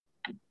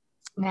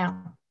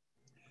now.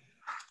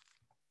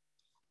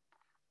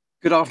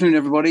 Good afternoon,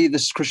 everybody.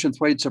 This is Christian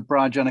Thwaites of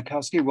Bryan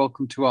Janikowski.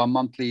 Welcome to our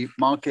monthly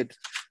market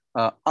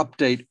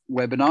update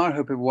webinar. I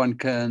hope everyone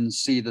can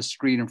see the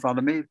screen in front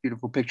of me.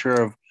 Beautiful picture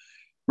of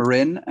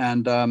Marin,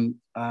 and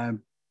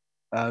I'm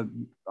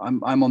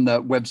on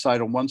the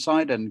website on one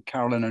side, and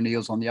Carolyn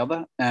O'Neill's on the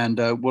other. And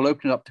we'll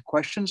open it up to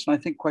questions. And I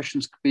think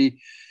questions can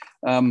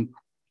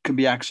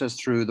be accessed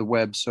through the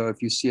web. So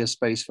if you see a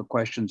space for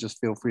questions, just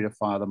feel free to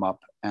fire them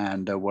up,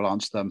 and we'll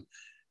answer them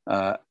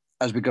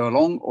as we go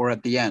along or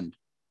at the end.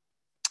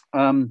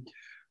 Quite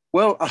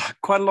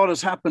a lot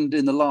has happened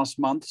in the last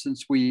month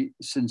since we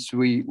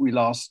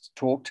last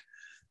talked.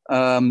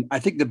 I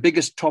think the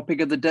biggest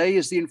topic of the day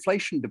is the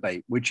inflation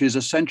debate, which is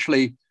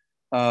essentially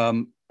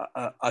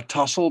a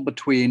tussle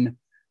between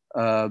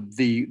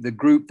the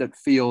group that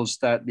feels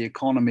that the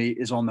economy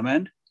is on the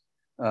mend,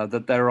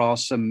 that there are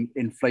some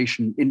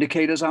inflation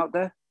indicators out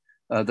there,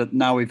 that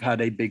now we've had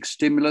a big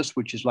stimulus,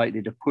 which is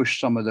likely to push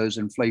some of those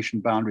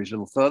inflation boundaries a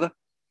little further.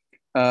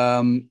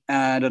 And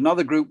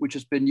another group which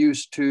has been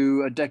used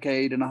to a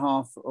decade and a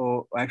half,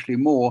 or actually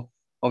more,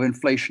 of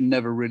inflation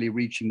never really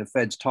reaching the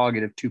Fed's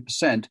target of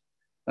 2%,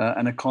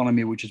 an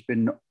economy which has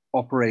been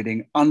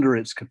operating under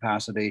its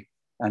capacity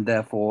and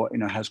therefore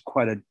has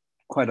quite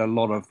a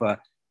lot of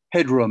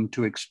headroom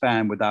to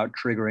expand without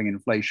triggering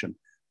inflation.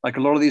 Like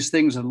a lot of these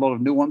things, there's a lot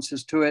of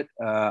nuances to it.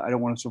 I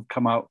don't want to sort of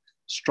come out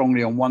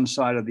strongly on one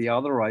side or the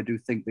other. I do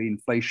think the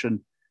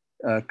inflation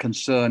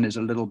concern is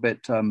a little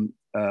bit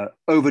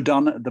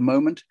overdone at the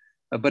moment,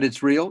 but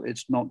it's real.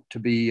 It's not to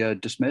be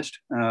dismissed.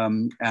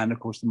 And of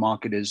course, the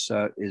market is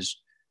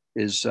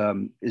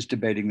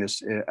debating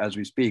this as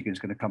we speak. It's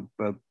going to come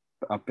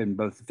up in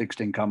both the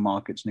fixed income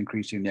markets and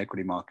increasing in the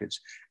equity markets.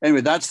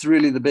 Anyway, that's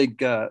really the big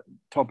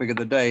topic of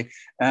the day,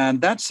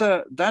 and that's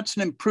an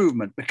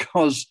improvement,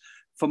 because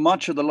for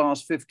much of the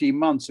last 15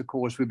 months, of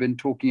course, we've been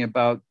talking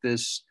about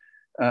this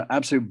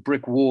absolute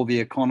brick wall the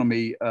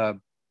economy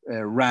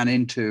ran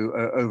into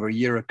over a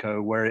year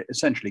ago, where it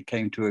essentially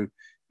came to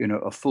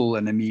a full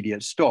and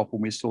immediate stop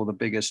when we saw the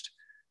biggest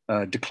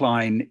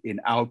decline in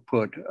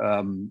output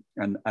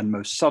and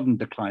most sudden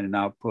decline in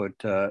output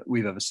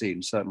we've ever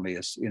seen, certainly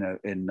as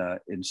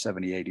in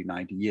 70, 80,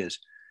 90 years.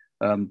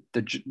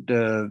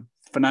 The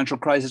financial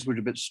crisis,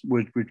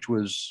 which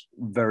was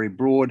very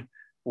broad,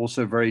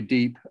 also very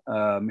deep,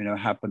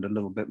 happened a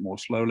little bit more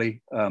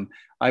slowly.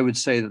 I would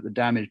say that the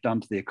damage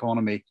done to the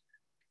economy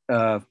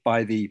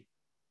by the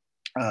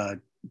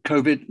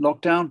COVID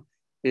lockdown,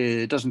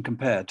 it doesn't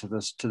compare to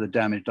the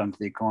damage done to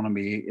the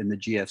economy in the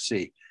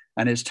GFC.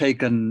 And it's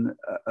taken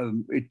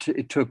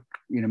it took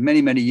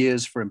many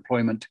years for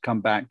employment to come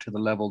back to the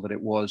level that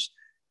it was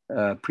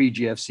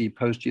pre-GFC,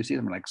 post-GFC,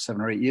 something like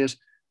 7 or 8 years.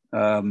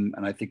 And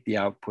I think the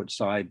output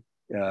side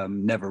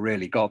never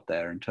really got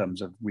there in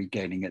terms of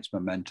regaining its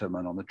momentum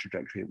and on the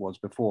trajectory it was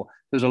before.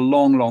 There's a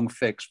long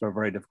fix for a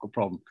very difficult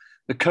problem.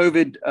 The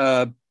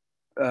COVID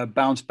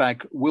bounce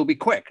back will be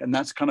quick, and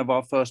that's kind of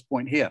our first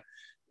point here,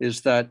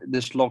 is that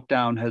this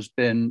lockdown has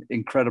been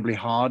incredibly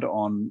hard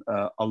on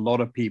a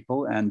lot of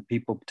people, and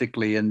people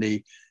particularly in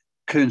the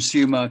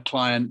consumer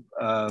client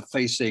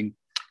facing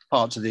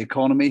parts of the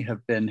economy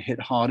have been hit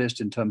hardest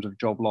in terms of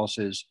job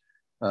losses,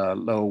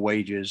 lower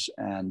wages,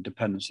 and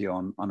dependency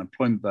on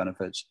unemployment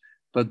benefits.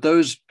 But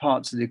those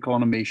parts of the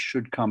economy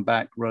should come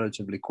back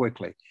relatively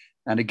quickly.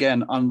 And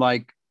again,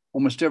 unlike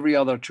almost every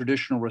other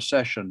traditional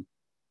recession,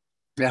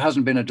 there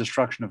hasn't been a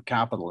destruction of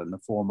capital in the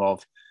form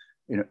of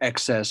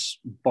excess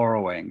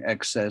borrowing,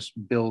 excess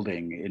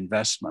building,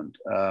 investment.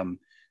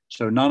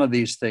 So none of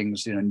these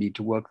things need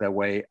to work their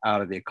way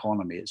out of the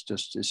economy.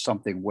 It's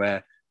something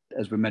where,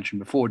 as we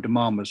mentioned before,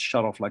 demand was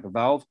shut off like a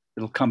valve.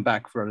 It'll come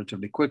back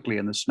relatively quickly,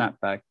 and the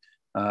snapback,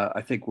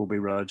 I think, will be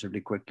relatively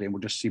quickly, and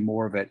we'll just see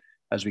more of it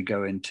as we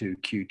go into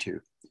Q2.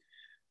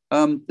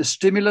 The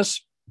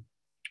stimulus,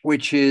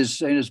 which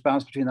is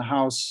bounced between the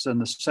House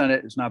and the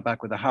Senate, is now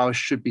back with the House,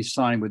 should be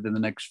signed within the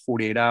next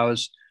 48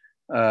 hours,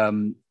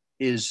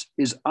 is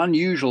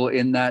unusual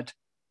in that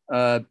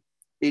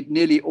it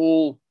nearly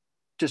all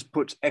just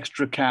puts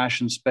extra cash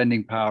and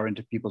spending power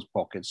into people's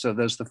pockets. So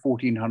there's the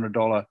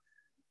 $1,400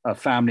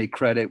 family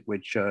credit,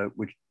 which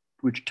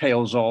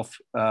tails off.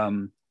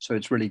 So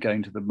it's really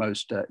going to the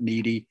most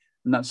needy.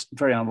 And that's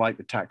very unlike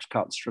the tax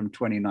cuts from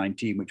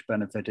 2019, which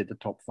benefited the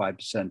top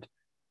 5%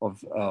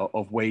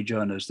 of wage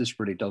earners. This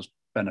really does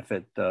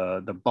benefit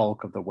the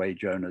bulk of the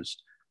wage earners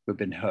who've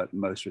been hurt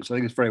most of it. So I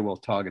think it's very well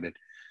targeted.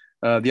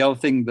 The other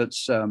thing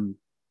that's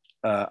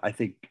I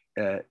think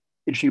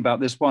interesting about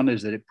this one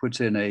is that it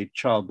puts in a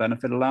child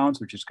benefit allowance,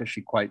 which is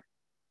actually quite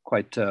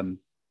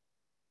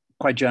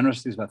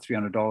generous. It's about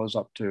 $300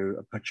 up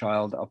to per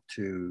child up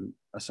to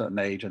a certain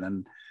age, and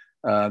then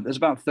there's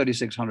about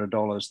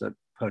 $3,600 that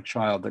per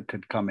child that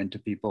could come into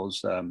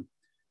people's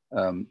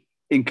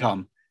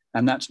income,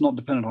 and that's not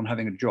dependent on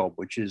having a job,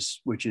 which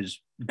is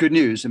good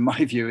news in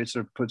my view. It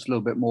sort of puts a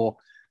little bit more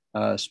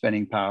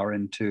spending power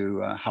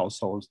into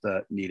households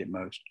that need it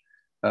most.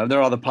 There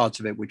are other parts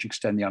of it which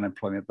extend the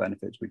unemployment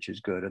benefits, which is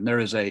good. And there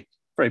is a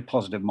very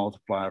positive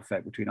multiplier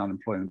effect between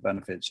unemployment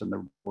benefits and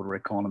the broader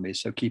economy.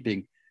 So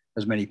keeping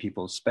as many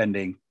people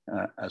spending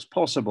as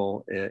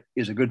possible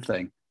is a good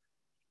thing.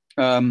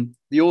 The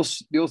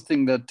other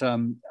thing that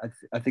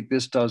I think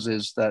this does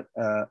is that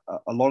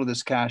a lot of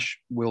this cash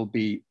will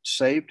be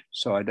saved.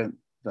 So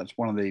that's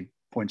one of the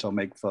points I'll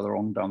make further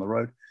on down the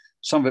road.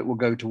 Some of it will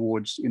go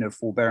towards,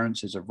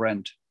 forbearances of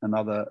rent and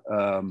other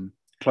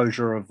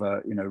closure of,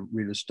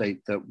 real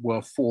estate that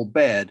were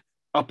forbeared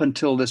up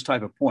until this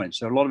type of point.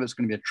 So a lot of it's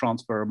going to be a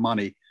transfer of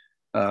money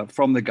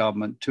from the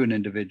government to an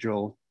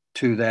individual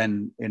to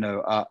then,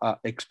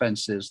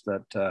 expenses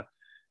that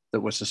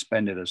were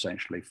suspended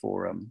essentially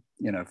for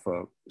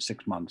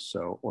 6 months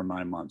or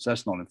 9 months.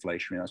 That's not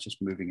inflationary. That's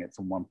just moving it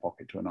from one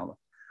pocket to another.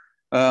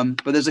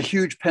 But there's a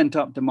huge pent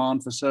up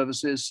demand for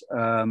services.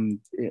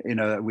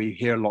 We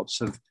hear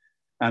lots of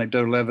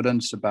anecdotal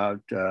evidence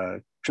about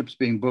trips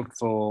being booked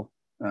for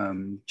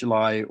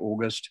July,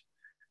 August.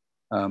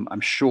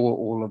 I'm sure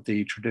all of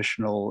the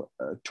traditional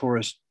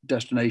tourist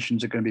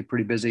destinations are going to be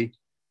pretty busy.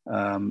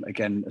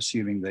 Again,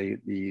 assuming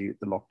the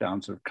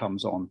lockdown sort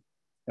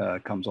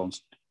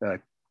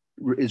of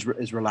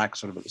is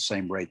relaxed sort of at the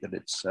same rate that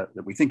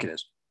that we think it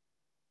is.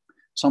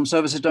 Some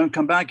services don't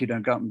come back. You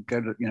don't go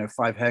to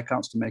 5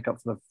 haircuts to make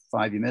up for the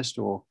 5 you missed,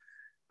 or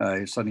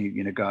suddenly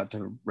go out to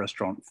a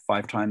restaurant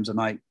 5 times a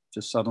night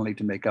just suddenly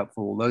to make up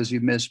for all those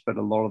you've missed. But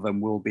a lot of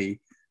them will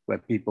be where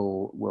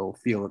people will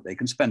feel that they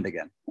can spend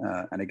again.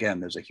 And again,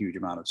 there's a huge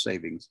amount of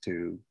savings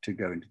to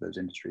go into those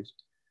industries.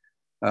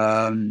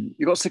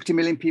 You've got 60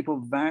 million people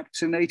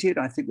vaccinated.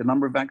 I think the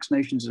number of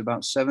vaccinations is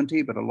about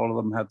 70, but a lot of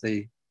them have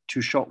the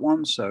 2-shot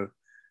ones. So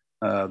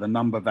the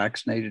number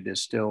vaccinated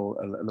is still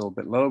a little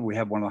bit low. We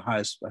have one of the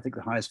highest, I think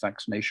the highest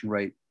vaccination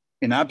rate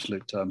in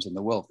absolute terms in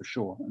the world for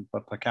sure.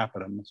 But per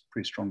capita, it's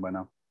pretty strong by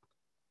now.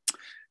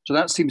 So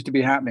that seems to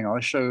be happening. I'll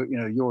show,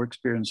 your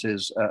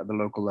experiences at the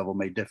local level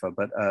may differ,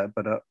 but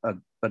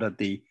at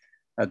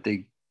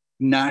the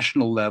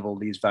national level,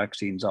 these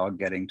vaccines are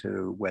getting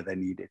to where they're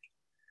needed.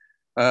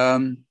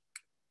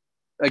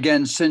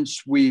 Again,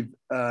 since we've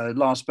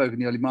last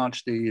spoken in early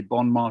March, the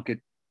bond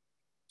market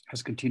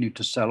has continued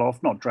to sell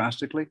off, not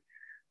drastically.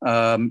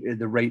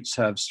 The rates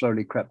have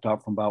slowly crept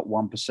up from about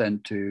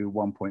 1% to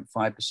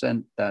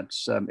 1.5%.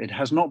 That's it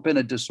has not been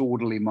a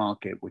disorderly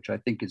market, which I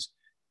think is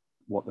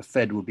what the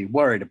Fed would be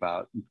worried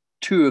about.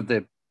 2 of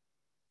the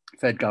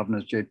Fed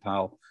governors, Jay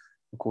Powell,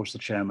 of course, the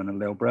chairman, and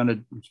Lael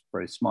Brainard, who's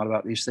very smart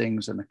about these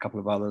things, and a couple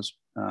of others,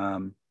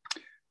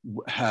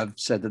 have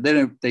said that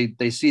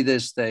they see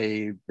this,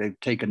 they've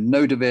taken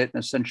note of it,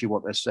 and essentially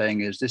what they're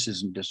saying is this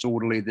isn't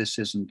disorderly, this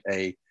isn't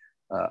a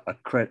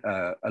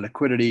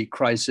liquidity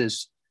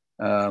crisis,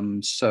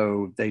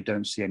 so they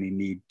don't see any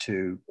need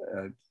to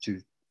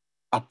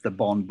up the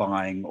bond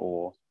buying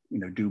or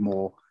do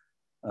more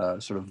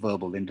sort of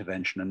verbal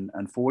intervention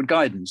and forward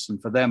guidance.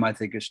 And for them, I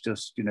think it's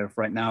just for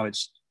right now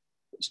it's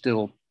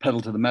still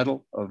pedal to the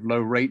metal of low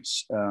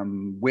rates.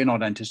 We're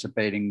not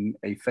anticipating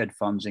a Fed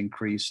funds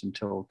increase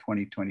until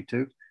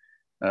 2022.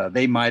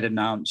 They might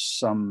announce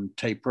some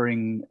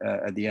tapering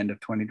at the end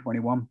of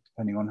 2021,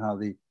 depending on how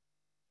the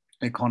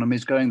economy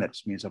is going. That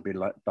just means they'll be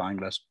buying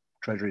less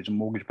treasuries and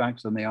mortgage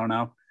backs than they are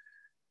now.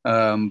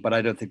 But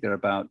I don't think they're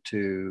about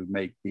to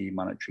make the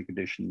monetary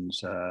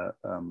conditions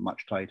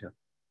much tighter.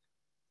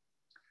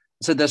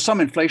 So there's some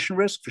inflation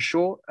risk for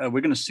sure.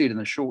 We're going to see it in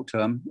the short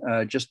term,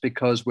 just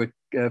because we're,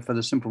 for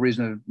the simple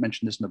reason I've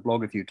mentioned this in the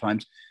blog a few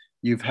times,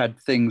 you've had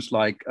things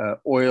like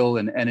oil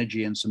and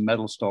energy and some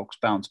metal stocks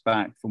bounce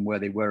back from where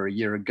they were a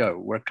year ago.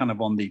 We're kind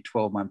of on the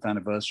 12-month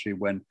anniversary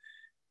when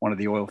one of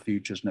the oil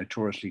futures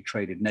notoriously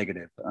traded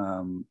negative,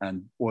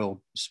 and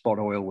spot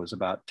oil was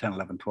about $10,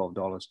 $11,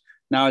 $12.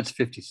 Now it's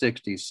 50,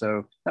 60.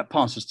 So that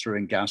passes through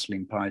in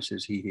gasoline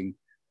prices, heating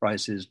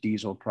prices,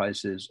 diesel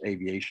prices,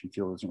 aviation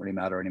fuel doesn't really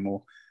matter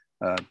anymore.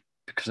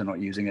 Because they're not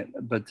using it,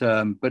 but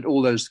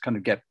all those kind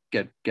of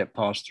get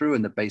passed through,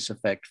 and the base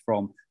effect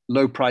from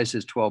low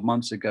prices 12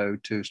 months ago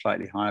to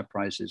slightly higher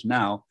prices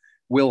now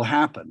will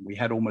happen. We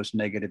had almost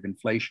negative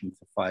inflation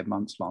for 5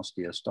 months last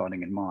year,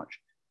 starting in March,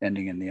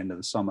 ending in the end of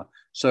the summer.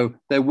 So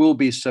there will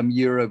be some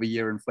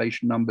year-over-year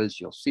inflation numbers.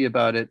 You'll see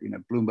about it.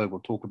 Bloomberg will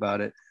talk about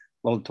it.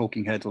 A lot of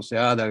talking heads will say,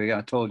 there we go,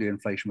 I told you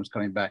inflation was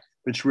coming back,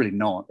 but it's really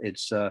not.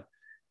 It's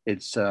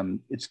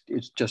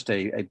just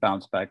a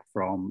bounce back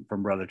from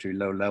relatively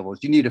low levels.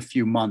 You need a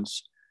few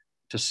months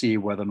to see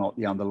whether or not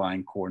the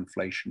underlying core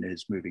inflation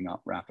is moving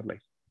up rapidly.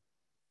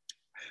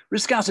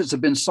 Risk assets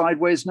have been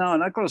sideways now,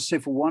 and I've got to say,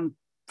 for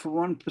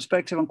one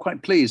perspective, I'm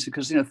quite pleased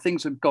because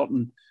things have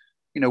gotten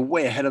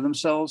way ahead of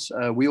themselves.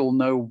 We all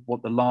know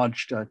what the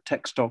large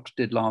tech stocks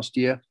did last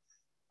year.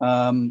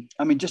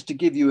 Just to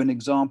give you an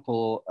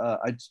example,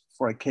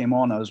 before I came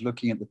on, I was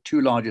looking at the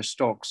 2 largest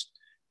stocks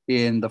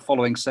in the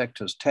following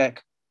sectors: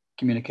 tech,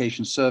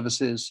 communication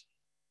services,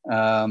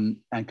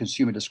 and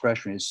consumer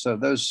discretionaries. So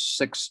those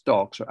 6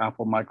 stocks are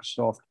Apple,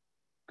 Microsoft,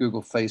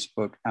 Google,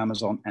 Facebook,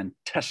 Amazon, and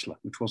Tesla,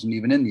 which wasn't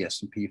even in the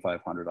S&P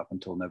 500 up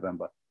until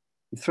November.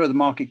 You throw the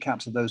market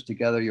caps of those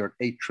together, you're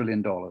at $8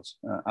 trillion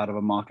out of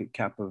a market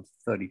cap of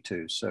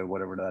 32. So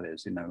whatever that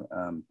is,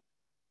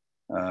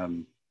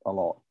 a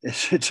lot.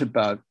 It's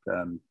about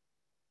 10%,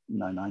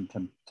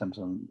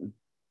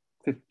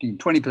 15,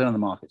 20% of the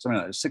market, something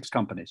like that, 6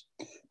 companies.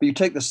 But you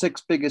take the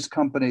 6 biggest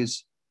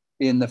companies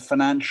in the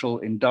financial,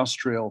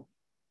 industrial,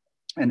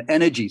 and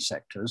energy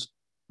sectors.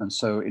 And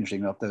so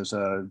interesting enough, those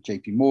are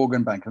JP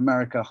Morgan, Bank of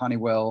America,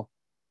 Honeywell,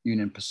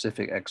 Union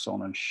Pacific,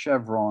 Exxon, and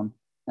Chevron.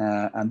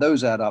 And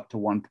those add up to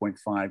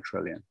 1.5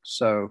 trillion.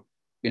 So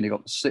you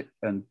got the 6,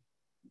 and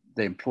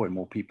they employ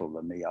more people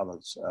than the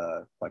others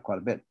by quite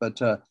a bit. But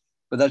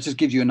that just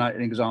gives you an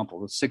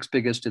example. The 6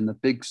 biggest in the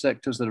big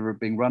sectors that are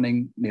being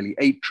running, nearly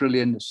 8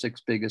 trillion. The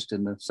 6 biggest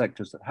in the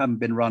sectors that haven't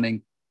been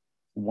running,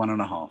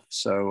 1.5.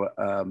 So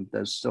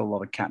there's still a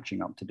lot of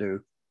catching up to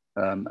do.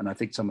 And I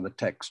think some of the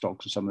tech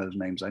stocks and some of those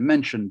names I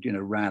mentioned,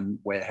 ran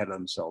way ahead of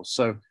themselves.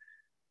 So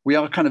we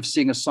are kind of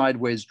seeing a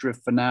sideways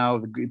drift for now.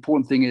 The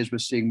important thing is we're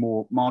seeing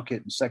more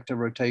market and sector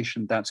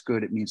rotation. That's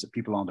good. It means that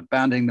people aren't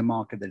abandoning the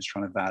market. They're just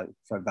trying to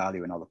find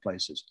value in other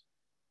places.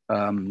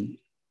 And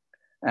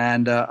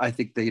I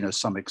think that,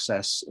 some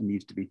excess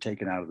needs to be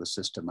taken out of the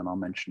system. And I'll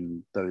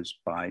mention those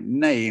by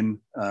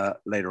name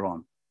later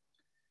on.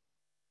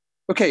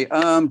 Okay,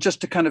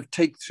 just to kind of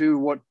take through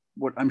what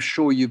I'm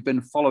sure you've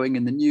been following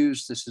in the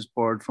news. This is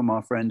borrowed from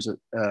our friends at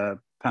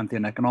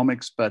Pantheon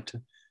Economics, but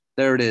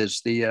there it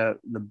is. The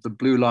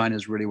blue line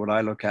is really what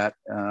I look at,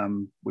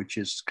 which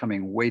is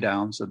coming way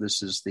down. So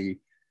this is the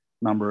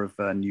number of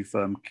new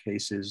firm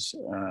cases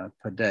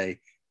per day.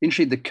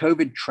 Interestingly, the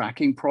COVID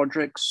tracking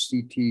project,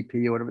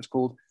 CTP or whatever it's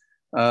called,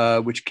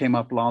 which came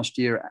up last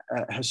year,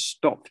 has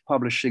stopped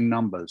publishing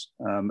numbers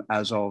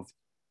as of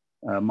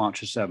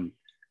March 7th.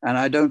 And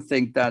I don't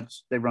think that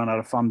they've run out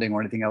of funding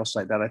or anything else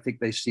like that. I think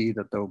they see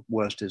that the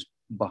worst is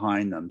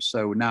behind them.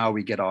 So now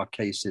we get our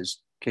case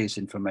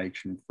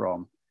information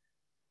from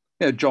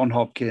John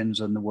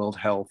Hopkins and the World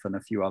Health and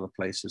a few other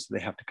places.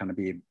 They have to kind of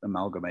be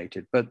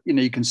amalgamated. But,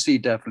 you can see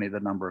definitely the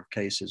number of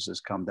cases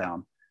has come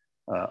down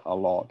a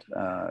lot.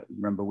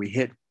 Remember, we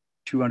hit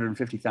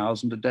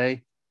 250,000 a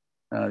day.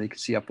 You can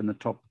see up in the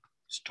top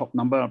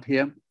number up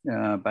here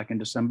back in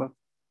December.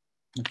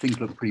 Things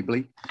look pretty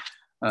bleak.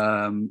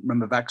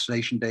 Remember,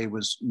 vaccination day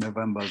was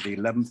November the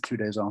 11th, 2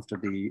 days after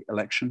the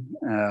election.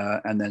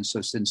 And then so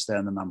since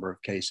then, the number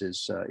of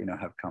cases,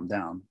 have come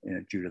down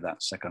due to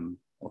that second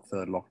or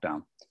third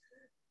lockdown.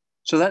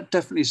 So that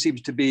definitely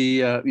seems to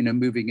be,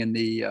 moving in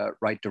the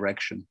right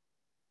direction.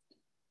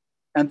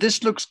 And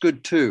this looks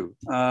good too.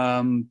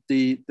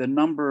 The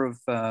number of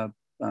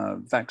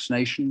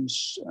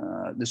vaccinations,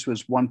 this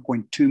was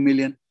 1.2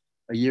 million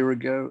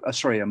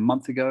a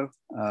month ago.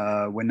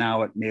 We're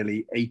now at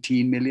nearly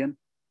 18 million.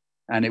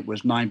 And it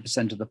was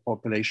 9% of the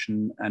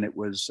population, and it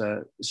was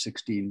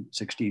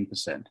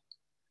 16%.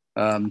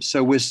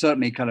 So we're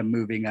certainly kind of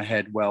moving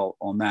ahead well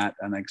on that.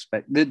 And I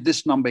expect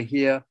this number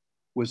here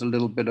was a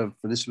little bit of,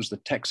 this was the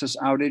Texas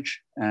outage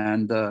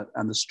and the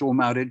storm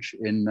outage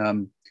in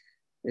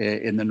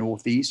the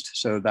Northeast.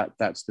 So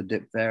that's the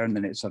dip there. And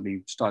then it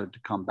suddenly started to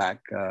come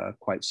back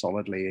quite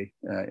solidly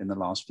in the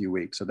last few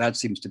weeks. So that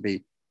seems to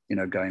be,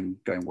 going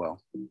well.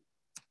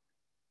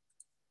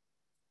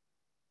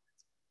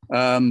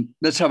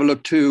 Let's have a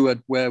look too at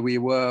where we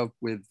were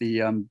with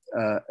the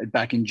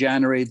back in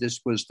January.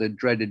 This was the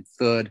dreaded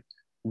third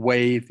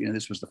wave.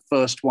 This was the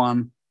first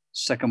one,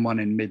 second one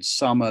in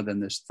midsummer, then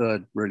this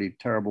third really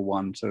terrible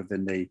one sort of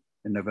in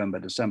November,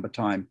 December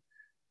time.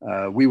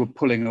 We were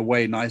pulling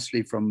away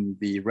nicely from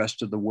the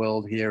rest of the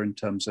world here in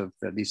terms of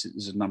this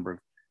is a number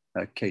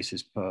of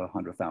cases per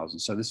 100,000.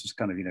 So this was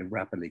kind of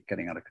rapidly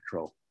getting out of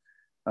control.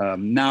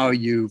 Now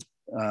you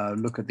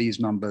look at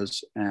these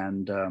numbers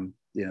and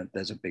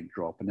there's a big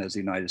drop, and there's the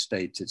United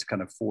States. It's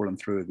kind of fallen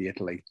through the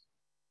Italy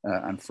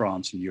and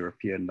France and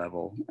European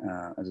level.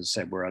 As I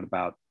said, we're at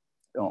about,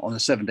 on a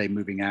 7-day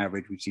moving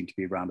average, we seem to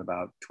be around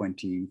about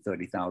 20 or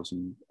 30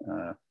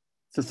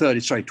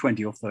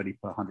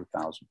 per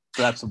 100,000.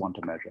 So that's the one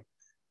to measure.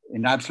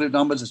 In absolute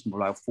numbers, it's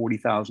about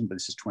 40,000, but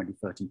this is 20,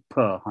 30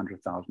 per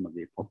 100,000 of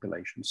the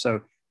population.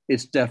 So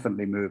it's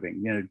definitely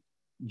moving.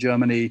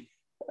 Germany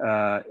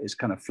is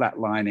kind of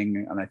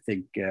flatlining, and I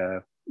think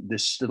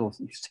this still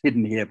is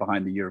hidden here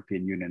behind the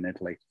European Union and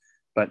Italy.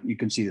 But you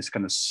can see this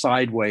kind of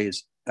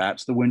sideways.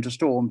 That's the winter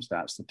storms.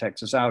 That's the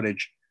Texas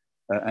outage.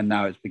 And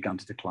now it's begun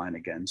to decline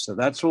again. So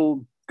that's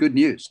all good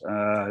news.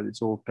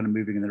 It's all kind of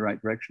moving in the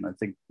right direction. I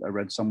think I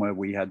read somewhere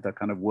we had the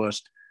kind of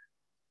worst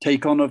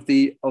take on of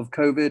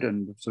COVID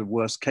and sort of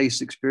worst case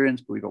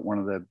experience, but we got one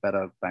of the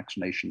better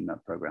vaccination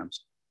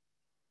programs.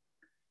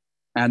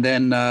 And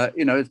then,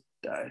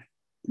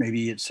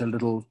 maybe it's a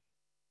little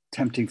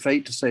tempting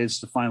fate to say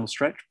it's the final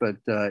stretch, but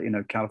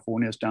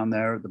California is down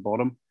there at the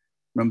bottom.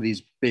 Remember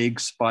these big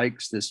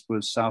spikes? This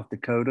was South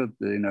Dakota.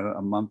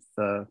 A month,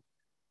 a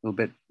little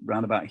bit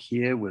roundabout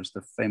here was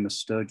the famous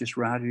Sturgis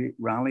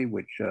rally,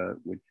 which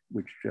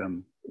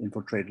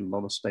infiltrated a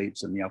lot of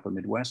states in the upper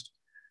Midwest,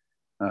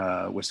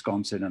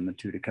 Wisconsin and the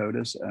 2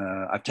 Dakotas.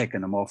 I've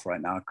taken them off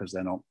right now because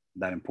they're not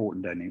that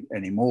important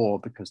anymore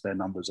because their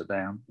numbers are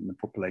down and the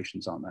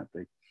populations aren't that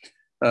big.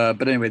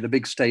 But anyway, the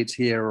big states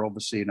here are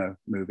obviously,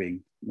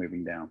 moving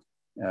down.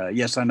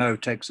 Yes, I know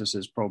Texas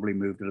has probably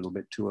moved a little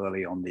bit too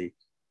early on the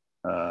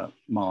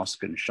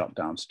mask and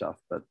shutdown stuff,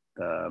 but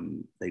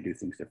they do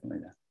things differently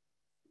there.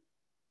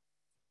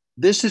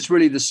 This is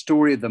really the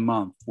story of the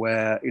month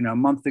where, a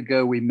month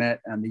ago we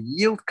met and the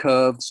yield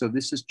curve. So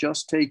this is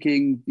just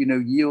taking,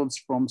 yields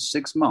from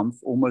 6 months,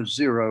 almost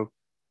zero,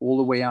 all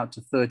the way out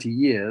to 30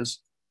 years,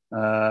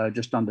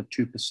 just under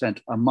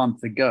 2% a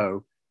month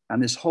ago.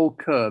 And this whole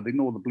curve,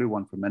 ignore the blue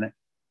one for a minute.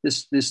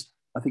 This,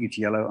 I think it's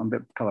yellow. I'm a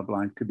bit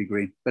colorblind, could be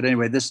green. But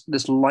anyway,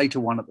 this lighter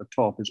one at the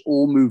top has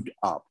all moved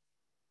up.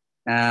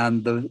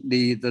 And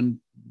the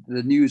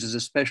news has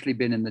especially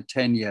been in the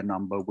 10-year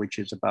number, which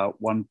is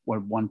about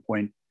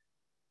 1.2%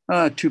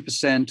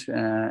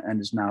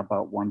 and is now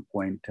about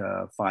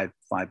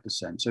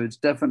 1.55%. So it's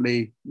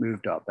definitely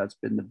moved up. That's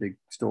been the big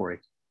story.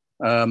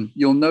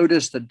 You'll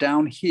notice that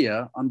down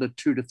here, under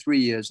 2 to 3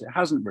 years, it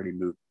hasn't really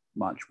moved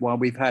much. While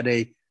we've had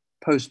a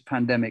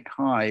post-pandemic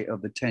high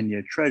of the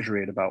 10-year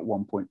Treasury at about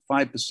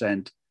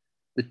 1.5%,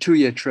 the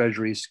 2-year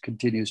Treasury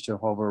continues to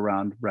hover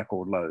around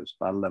record lows,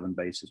 about 11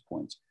 basis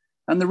points.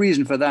 And the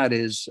reason for that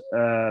is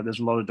there's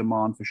a lot of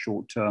demand for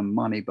short-term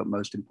money, but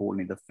most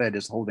importantly, the Fed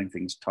is holding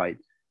things tight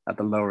at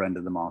the lower end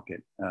of the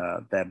market.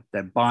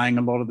 They're buying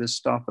a lot of this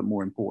stuff, but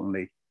more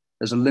importantly,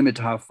 there's a limit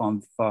to how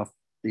far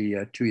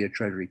the 2-year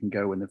Treasury can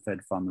go when the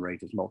Fed fund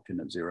rate is locked in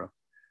at zero.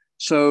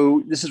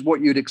 So this is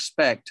what you'd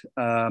expect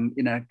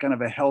in a kind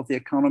of a healthy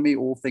economy,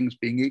 all things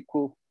being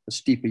equal. A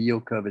steeper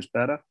yield curve is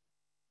better.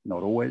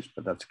 Not always,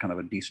 but that's kind of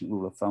a decent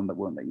rule of thumb that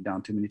won't let you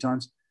down too many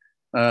times.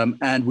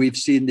 And we've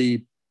seen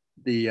the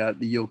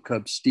yield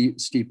curve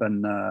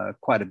steepen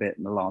quite a bit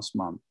in the last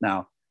month.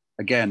 Now,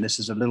 again, this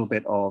is a little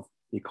bit of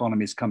the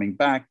economy is coming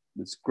back.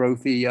 It's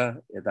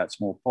growthier.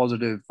 That's more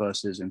positive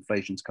versus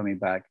inflation's coming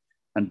back,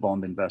 and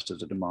bond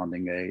investors are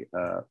demanding a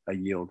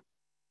yield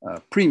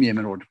premium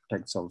in order to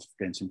protect themselves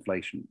against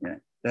inflation.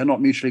 They're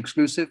not mutually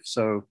exclusive.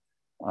 So,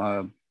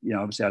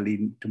 obviously I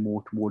lean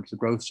more towards the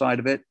growth side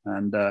of it.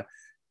 And,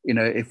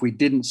 if we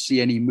didn't see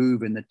any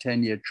move in the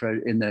 10-year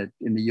in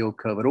the yield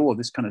curve at all,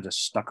 this kind of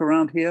just stuck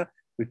around here,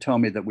 would tell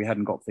me that we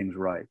hadn't got things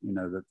right,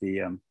 that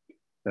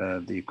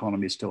the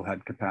economy still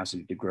had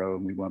capacity to grow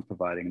and we weren't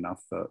providing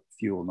enough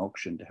fuel and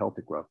oxygen to help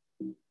it grow.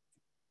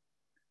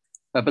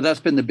 But that's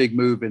been the big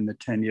move in the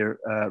 10-year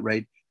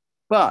rate.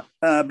 But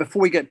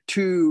before we get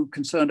too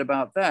concerned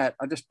about that,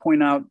 I just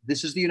point out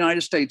this is the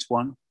United States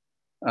one.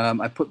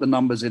 I put the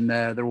numbers in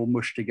there. They're all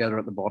mushed together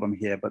at the bottom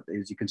here. But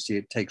as you can see,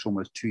 it takes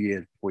almost 2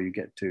 years before you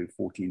get to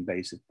 14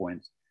 basis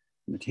points.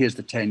 And here's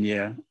the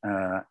 10-year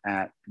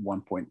at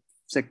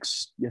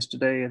 1.6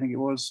 yesterday, I think it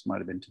was. Might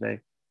have been today.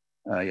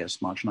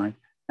 Yes, March 9th.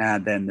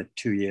 And then the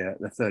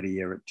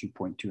 30-year at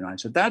 2.29.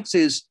 So that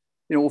is,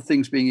 all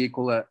things being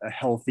equal, a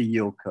healthy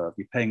yield curve.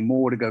 You're paying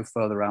more to go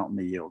further out in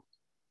the yield.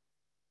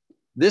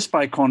 This,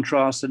 by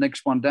contrast, the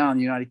next one down,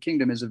 the United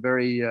Kingdom, is a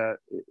very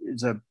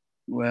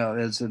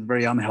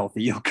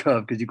unhealthy yield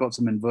curve because you've got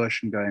some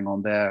inversion going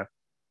on there,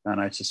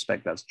 and I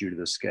suspect that's due to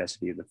the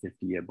scarcity of the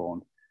 50-year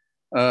bond.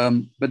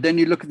 But then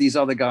you look at these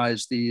other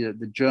guys, the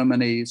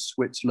Germany,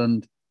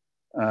 Switzerland,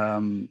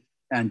 and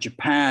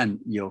Japan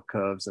yield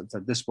curves. That's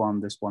this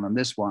one, and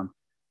this one.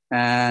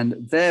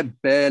 And they're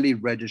barely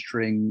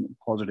registering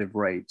positive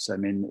rates. I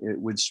mean,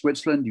 with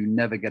Switzerland, you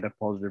never get a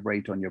positive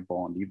rate on your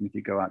bond. Even if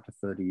you go out to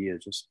 30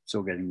 years, you're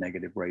still getting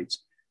negative rates.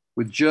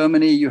 With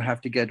Germany, you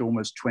have to get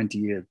almost 20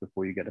 years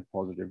before you get a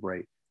positive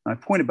rate. My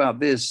point about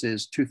this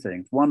is two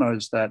things. One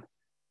is that,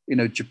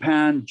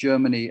 Japan,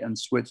 Germany, and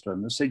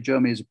Switzerland, let's say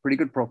Germany is a pretty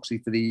good proxy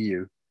for the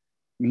EU.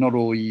 Not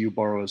all EU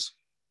borrowers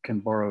can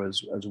borrow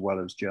as well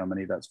as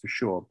Germany, that's for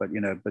sure. But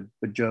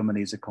but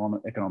Germany's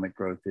economic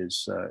growth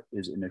is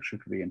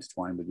inextricably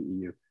intertwined with the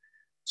EU.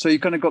 So you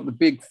kind of got the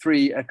big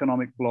three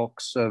economic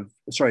blocks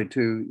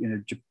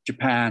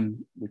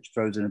Japan, which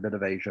throws in a bit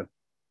of Asia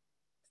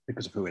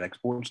because of who it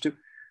exports to,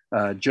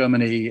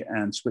 Germany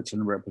and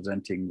Switzerland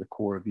representing the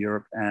core of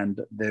Europe, and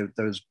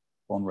those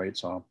bond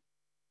rates are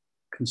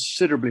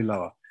considerably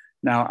lower.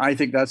 Now, I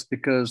think that's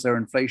because their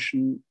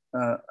inflation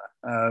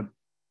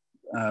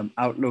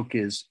outlook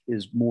is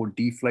more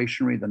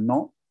deflationary than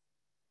not.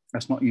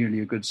 That's not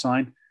usually a good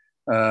sign.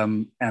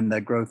 And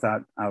their growth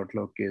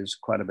outlook is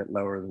quite a bit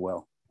lower as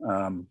well.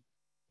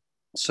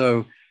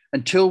 So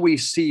until we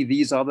see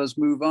these others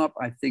move up,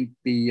 I think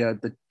the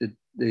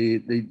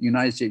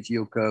United States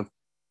yield curve,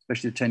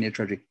 especially the 10-year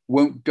Treasury,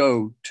 won't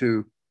go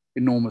to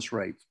enormous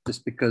rates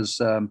just because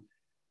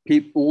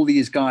all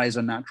these guys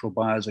are natural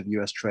buyers of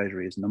US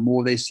Treasuries. And the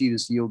more they see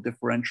this yield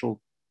differential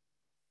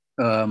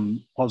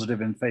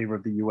positive in favor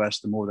of the US,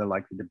 the more they're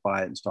likely to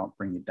buy it and start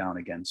bringing it down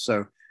again.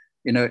 So,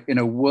 in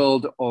a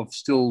world of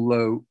still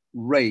low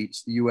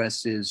rates, the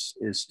US is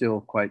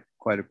still quite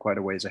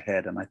a ways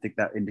ahead, and I think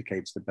that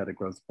indicates the better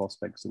growth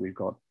prospects that we've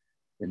got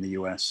in the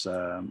US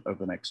over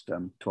the next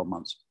 12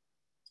 months.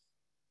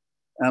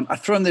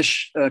 I've thrown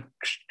this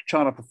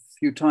chart up a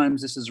few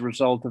times. This is a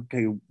result of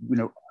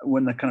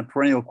when the kind of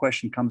perennial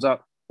question comes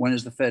up, when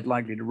is the Fed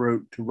likely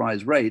to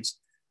rise rates?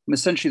 And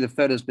essentially, the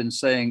Fed has been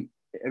saying,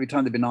 every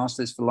time they've been asked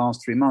this for the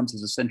last 3 months,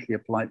 is essentially a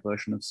polite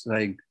version of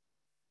saying,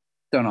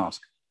 Don't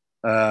ask.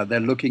 They're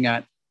looking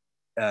at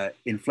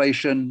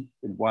inflation.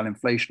 While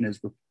inflation is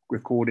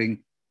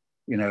recording,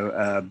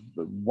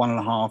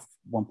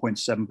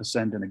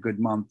 1.7% in a good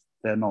month,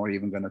 they're not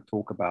even going to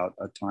talk about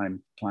a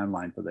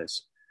timeline for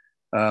this.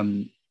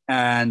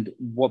 And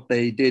what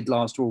they did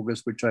last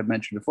August, which I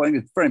mentioned before, I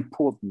think it's very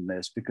important in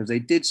this because they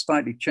did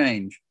slightly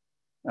change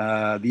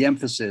the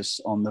emphasis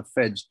on the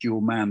Fed's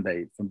dual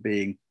mandate from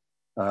being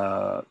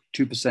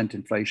 2%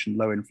 inflation,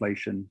 low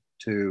inflation,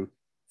 to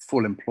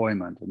full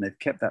employment. And they've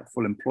kept that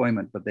full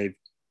employment, but they've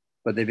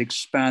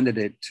expanded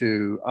it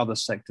to other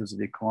sectors of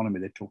the economy.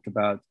 They talked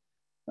about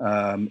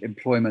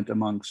employment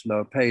amongst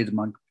lower paid,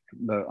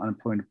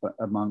 unemployment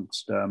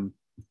amongst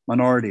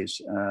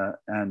minorities.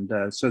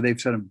 So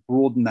they've sort of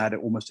broadened that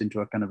almost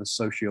into a kind of a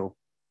social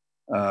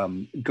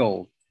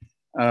goal.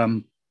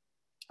 And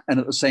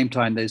at the same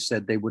time, they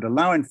said they would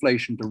allow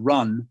inflation to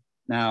run.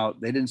 Now,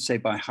 they didn't say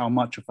by how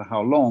much or for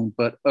how long,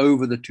 but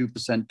over the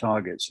 2%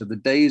 target. So the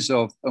days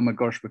of, oh my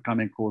gosh, we're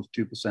coming towards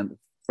 2%, the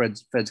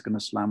Fed's going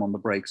to slam on the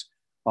brakes,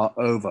 are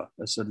over.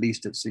 That's at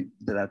least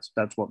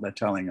that's what they're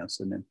telling us.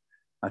 And then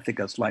I think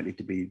that's likely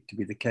to be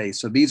the case.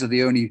 So these are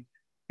the only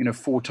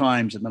 4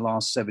 times in the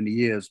last 70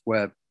 years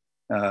where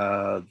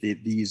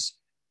these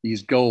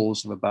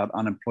goals of about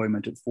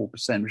unemployment at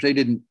 4%, which they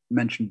didn't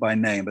mention by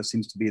name, but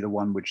seems to be the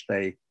one which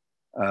they're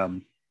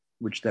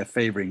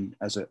favoring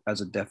as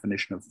a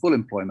definition of full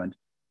employment,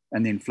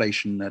 and the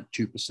inflation at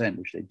 2%,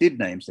 which they did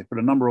name. So they put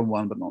a number on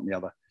one, but not on the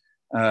other.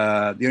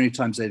 The only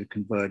times they've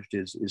converged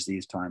is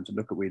these times. And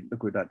look at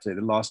that today.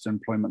 The last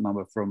employment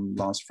number from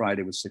last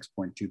Friday was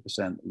 6.2%.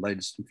 The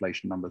latest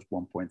inflation number is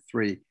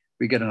 1.3%.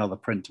 We get another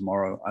print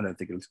tomorrow. I don't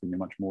think it's going to be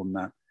much more than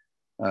that.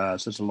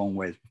 So it's a long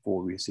ways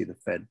before we see the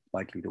Fed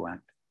likely to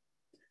act.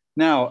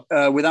 Now,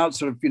 without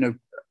sort of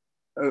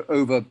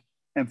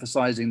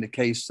overemphasizing the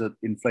case that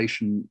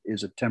inflation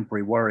is a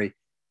temporary worry,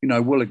 I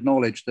will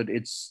acknowledge that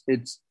it's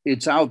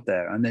out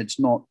there, and it's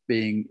not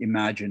being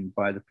imagined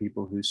by the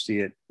people who see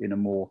it in a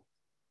more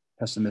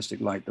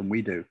pessimistic light than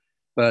we do.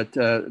 But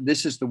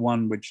this is the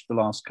one which the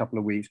last couple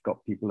of weeks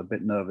got people a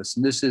bit nervous.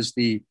 And this is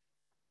the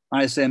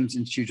ISM's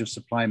Institute of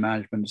Supply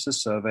Management. It's a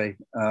survey,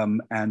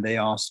 and they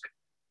ask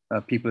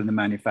people in the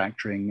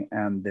manufacturing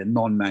and the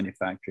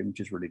non-manufacturing, which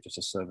is really just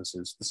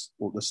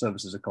the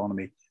services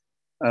economy,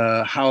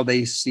 how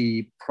they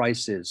see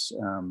prices.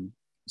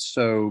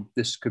 So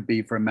this could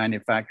be for a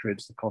manufacturer,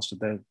 it's the cost of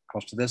their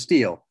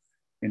steel.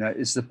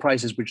 It's the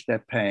prices which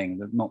they're paying,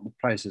 not the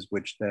prices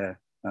which they're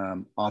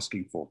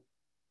asking for.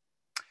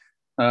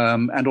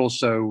 And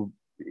also,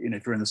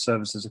 if you're in the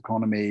services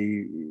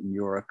economy,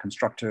 you're a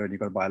constructor and you've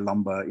got to buy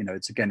lumber,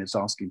 it's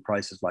asking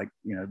prices like,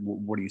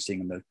 what are you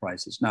seeing in those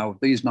prices? Now,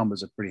 these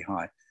numbers are pretty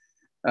high.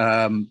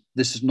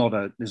 This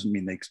doesn't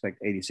mean they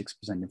expect 86%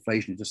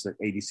 inflation. It's just that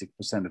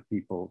 86% of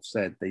people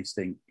said they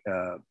think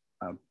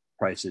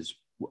prices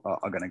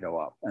are going to go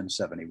up, and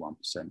 71%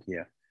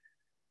 here.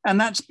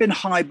 And that's been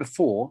high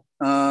before.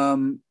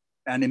 And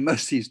in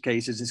most of these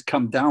cases, it's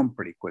come down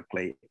pretty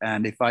quickly.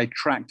 And if I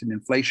tracked an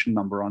inflation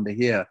number under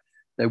here,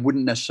 there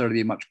wouldn't necessarily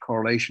be much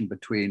correlation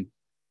between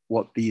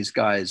what these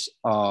guys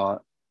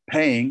are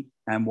paying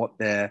and what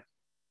they're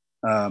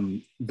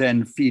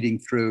then feeding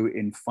through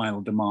in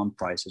final demand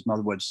prices. In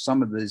other words,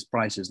 some of these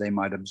prices they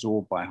might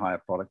absorb by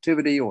higher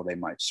productivity, or they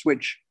might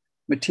switch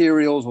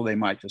materials, or they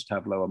might just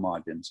have lower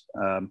margins.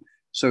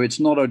 So it's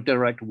not a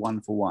direct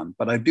one-for-one,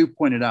 but I do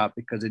point it out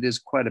because it is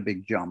quite a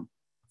big jump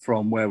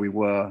from where we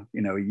were,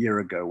 a year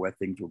ago, where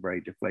things were very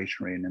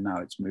deflationary, and now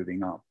it's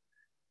moving up.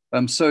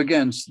 So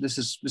again, this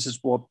is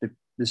what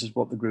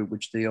the group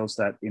which deals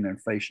that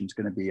inflation is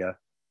going to be a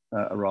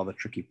rather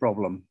tricky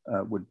problem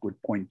would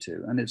point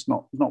to, and it's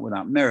not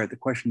without merit. The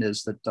question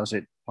is that does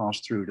it pass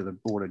through to the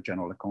broader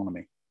general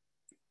economy?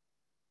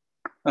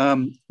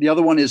 The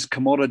other one is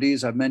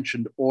commodities. I've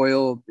mentioned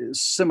oil.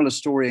 Similar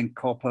story in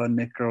copper,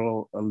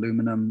 nickel,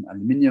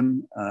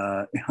 aluminium.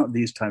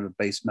 These type of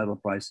base metal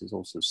prices.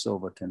 Also,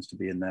 silver tends to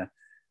be in there.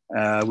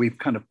 We've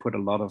kind of put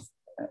a lot of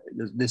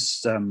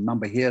this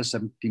number here.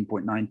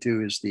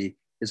 17.92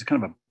 is a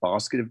kind of a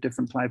basket of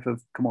different type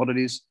of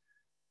commodities.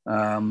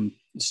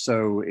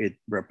 So it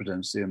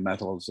represents the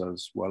metals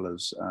as well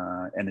as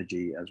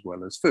energy as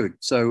well as food.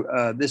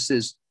 So this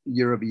is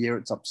year over year.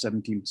 It's up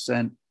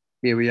 17%.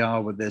 Here we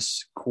are with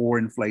this core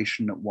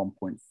inflation at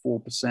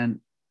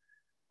 1.4%.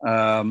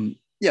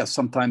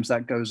 Sometimes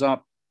that goes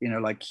up.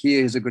 Like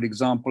here's a good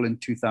example. In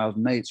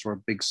 2008, saw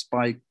a big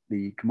spike.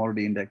 The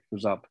commodity index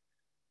was up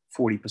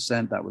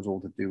 40%. That was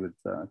all to do with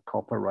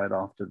copper right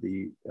after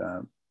the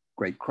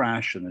great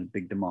crash and a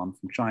big demand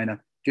from China.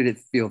 Did it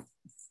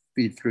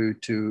feed through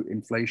to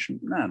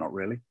inflation? No, not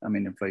really. I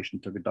mean, inflation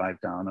took a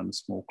dive down and a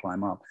small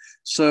climb up.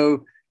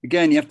 So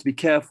again, you have to be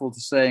careful to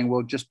saying,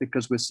 well, just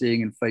because we're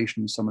seeing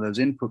inflation in some of those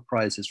input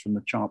prices from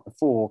the chart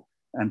before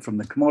and from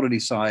the commodity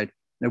side,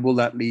 will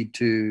that lead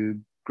to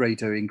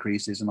greater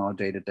increases in our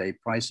day-to-day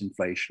price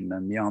inflation?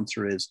 And the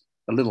answer is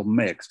a little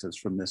mixed, as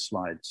from this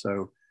slide.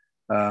 So,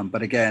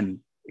 but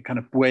again, kind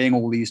of weighing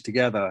all these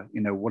together,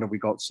 what have we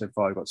got so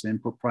far? We've got some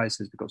input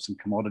prices, we've got some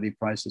commodity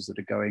prices that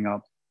are going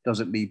up. Does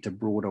it lead to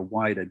broader,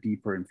 wider,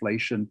 deeper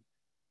inflation?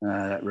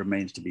 That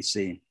remains to be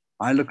seen.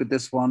 I look at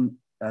this one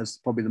as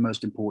probably the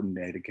most important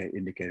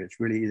indicator. It's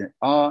really,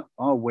 are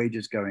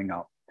wages going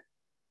up?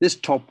 This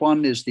top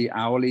one is the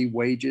hourly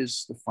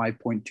wages, the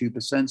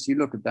 5.2%. So you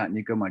look at that and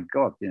you go, my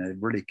God, it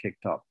really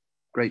kicked up.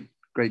 Great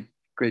thing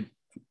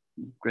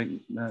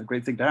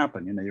to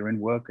happen. You're in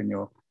work and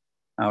your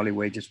hourly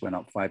wages went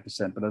up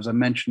 5%. But as I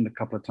mentioned a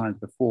couple of times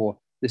before,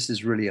 this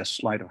is really a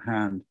sleight of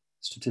hand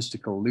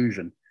statistical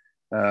illusion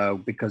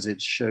because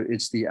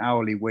it's the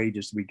hourly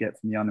wages we get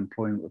from the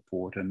unemployment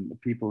report, and the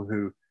people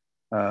who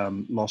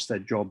lost their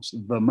jobs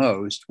the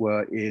most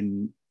were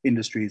in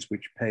industries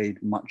which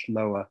paid much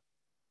lower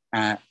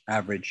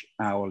average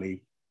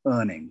hourly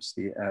earnings.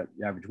 The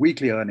average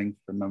weekly earnings,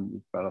 remember,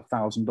 about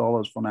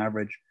 $1,000 on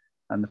average,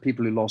 and the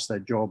people who lost their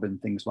job in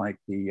things like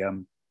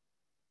the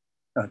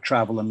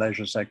travel and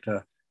leisure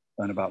sector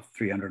earn about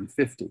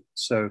 350.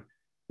 So,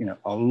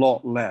 a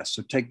lot less.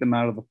 So take them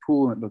out of the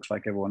pool, and it looks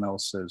like everyone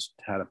else has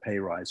had a pay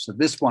rise. So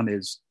this one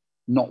is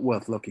not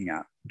worth looking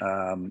at.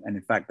 And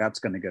in fact, that's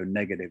going to go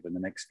negative in the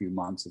next few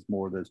months as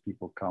more of those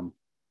people come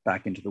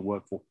back into the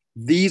workforce.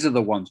 These are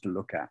the ones to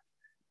look at,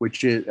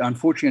 which is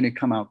unfortunately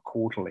come out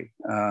quarterly.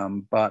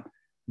 But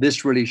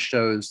this really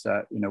shows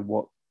that,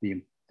 what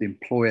the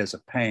employers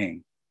are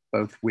paying,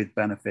 both with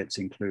benefits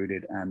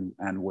included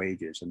and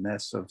wages. And they're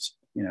sort of,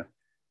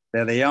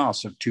 there they are,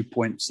 so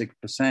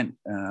 2.6%,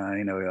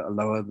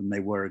 lower than they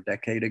were a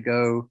decade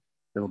ago,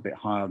 a little bit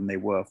higher than they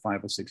were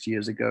 5 or 6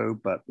 years ago.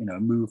 But, a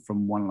move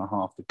from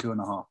 1.5 to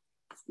 2.5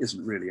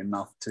 isn't really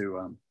enough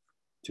to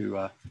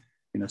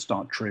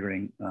start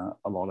triggering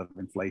a lot of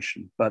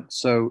inflation. But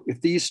so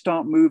if these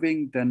start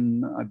moving,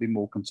 then I'd be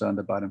more concerned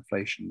about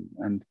inflation.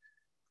 And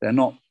they're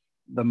not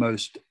the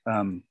most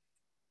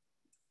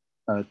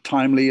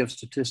timely of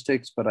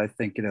statistics, but I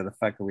think, the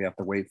fact that we have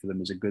to wait for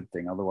them is a good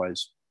thing.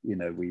 Otherwise,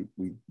 we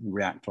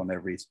react on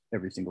every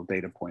single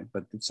data point.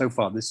 But so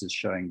far, this is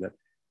showing that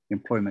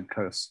employment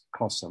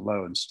costs are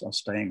low and are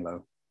staying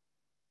low.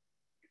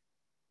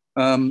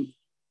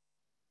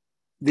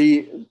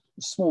 The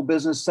small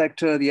business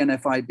sector, the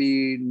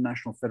NFIB,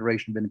 National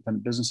Federation of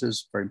Independent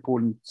Businesses, very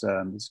important.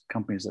 These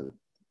companies that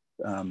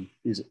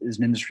is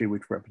an industry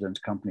which represents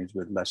companies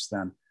with less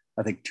than,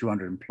 I think,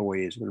 200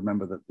 employees. We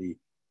remember that the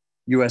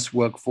US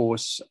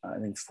workforce, I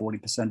think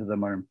 40% of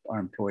them are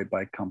employed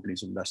by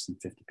companies of less than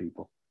 50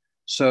 people.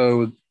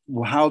 So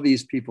how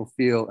these people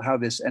feel, how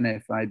this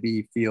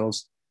NFIB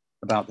feels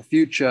about the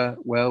future,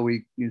 well,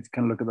 we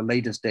kind of look at the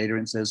latest data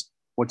and says,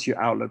 what's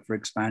your outlook for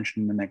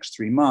expansion in the next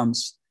 3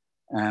 months?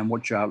 And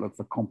what's your outlook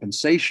for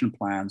compensation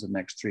plans in the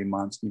next 3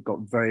 months? You've got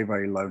very,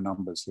 very low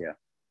numbers here.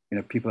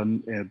 People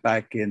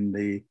back in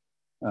the,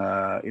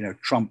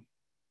 Trump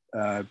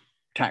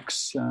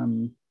tax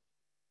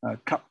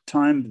cut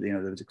time, they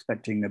was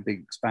expecting a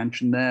big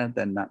expansion there.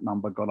 Then that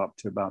number got up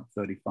to about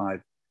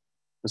 35%.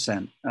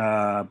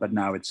 But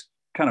now it's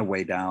kind of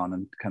way down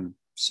and kind of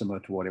similar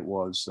to what it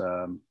was,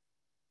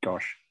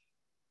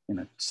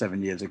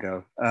 7 years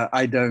ago.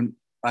 I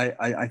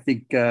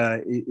think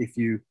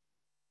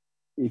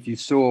if you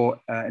saw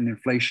an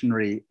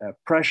inflationary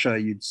pressure,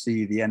 you'd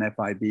see the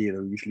NFIB,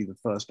 they're usually the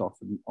first off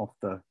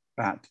the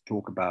bat to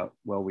talk about,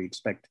 well, we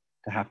expect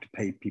to have to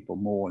pay people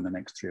more in the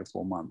next 3 or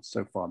 4 months.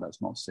 So far,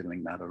 that's not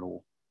signaling that at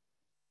all.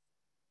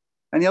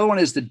 And the other one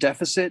is the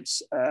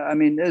deficits.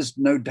 There's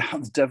no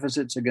doubt the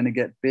deficits are going to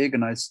get big.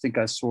 And I think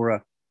I saw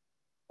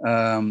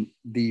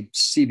the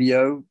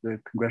CBO, the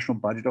Congressional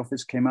Budget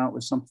Office, came out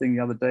with something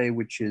the other day,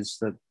 which is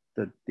that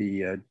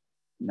the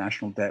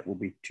national debt will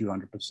be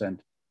 200%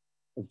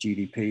 of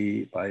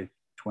GDP by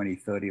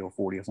 2030 or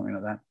 40 or something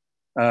like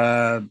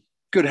that.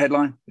 Good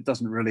headline. It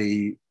doesn't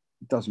really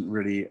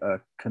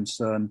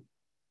concern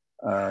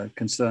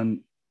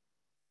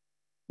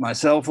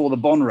myself or the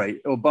bond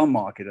rate or bond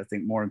market, I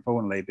think, more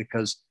importantly,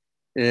 because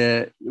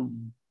the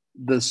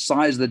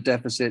size of the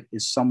deficit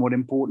is somewhat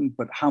important,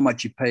 but how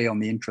much you pay on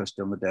the interest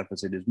on the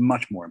deficit is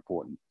much more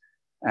important.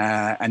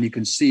 And you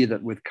can see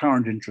that with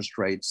current interest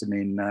rates,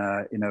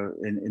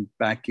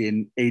 back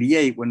in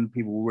 '88, when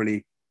people were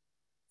really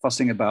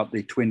fussing about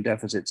the twin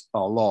deficits a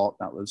lot,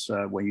 that was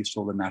when you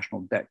saw the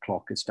national debt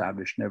clock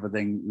established and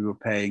everything. We were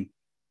paying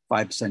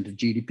 5% of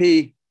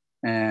GDP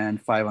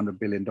and $500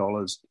 billion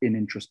in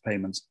interest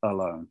payments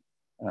alone.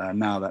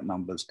 Now that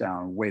number's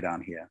way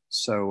down here.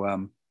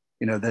 So,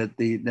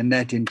 the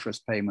net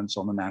interest payments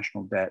on the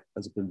national debt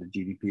as a percent of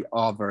GDP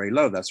are very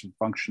low. That's a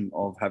function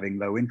of having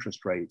low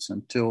interest rates.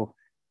 Until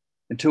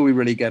we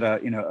really get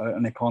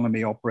an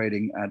economy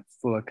operating at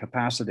fuller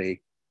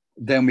capacity,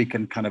 then we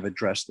can kind of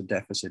address the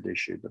deficit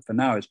issue. But for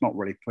now, it's not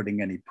really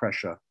putting any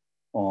pressure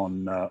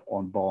on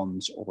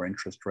bonds or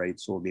interest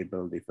rates or the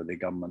ability for the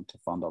government to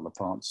fund other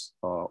parts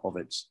of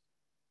its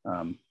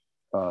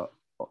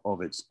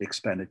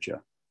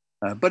expenditure.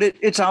 But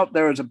it's out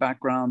there as a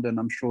background, and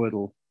I'm sure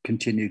it'll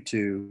continue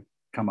to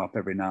come up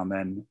every now and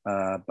then.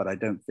 But I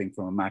don't think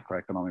from a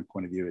macroeconomic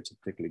point of view, it's a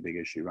particularly big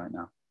issue right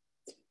now.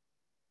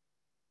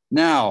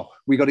 Now,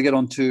 we got to get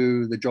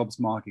onto the jobs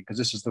market, because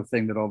this is the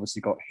thing that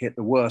obviously got hit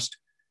the worst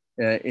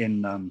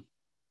in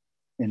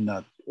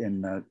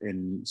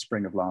in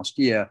spring of last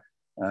year.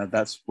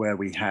 That's where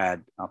we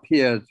had up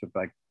here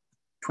like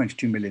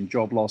 22 million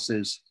job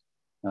losses.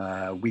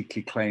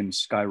 Weekly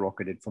claims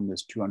skyrocketed from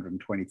this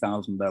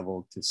 220,000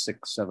 level to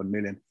 6-7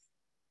 million.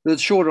 The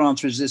shorter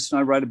answer is this, and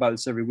I write about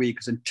this every week,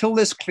 is until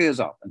this clears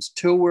up,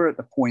 until we're at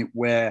the point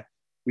where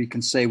we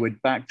can say we're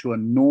back to a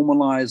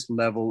normalized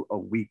level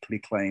of weekly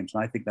claims,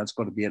 and I think that's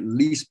got to be at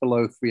least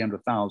below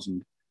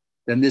 300,000,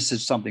 then this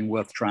is something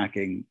worth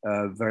tracking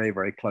very,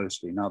 very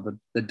closely. Now,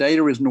 the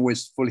data isn't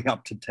always fully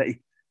up to date,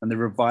 and they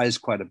revise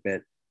quite a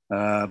bit,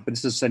 but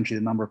it's essentially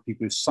the number of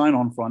people who sign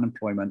on for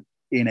unemployment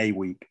in a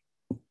week.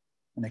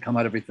 And they come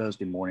out every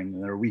Thursday morning,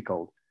 and they're a week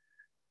old.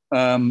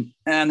 And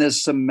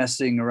there's some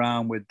messing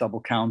around with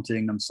double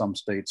counting, and some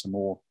states are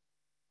more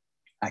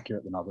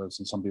accurate than others.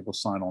 And some people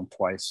sign on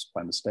twice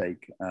by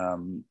mistake.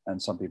 And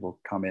some people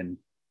come in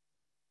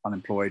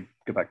unemployed,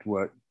 go back to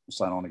work,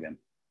 sign on again.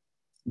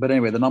 But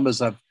anyway, the numbers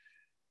have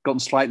gotten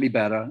slightly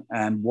better.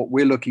 And what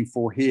we're looking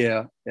for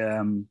here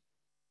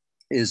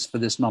is for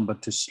this number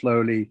to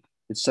slowly,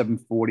 it's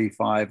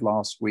 745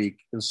 last week,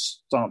 it'll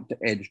start to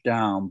edge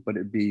down, but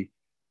it'd be,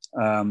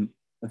 I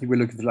think we're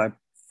looking for like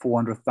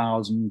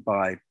 400,000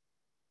 by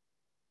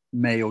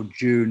May or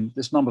June.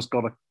 This number's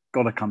got to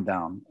come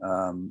down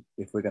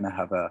if we're going to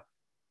have a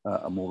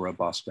more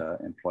robust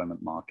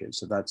employment market.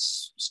 So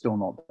that's still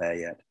not there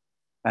yet.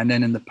 And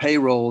then in the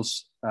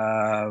payrolls,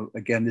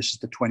 again, this is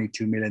the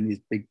 22 million,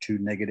 these big two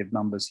negative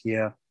numbers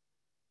here.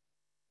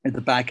 At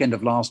the back end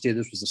of last year,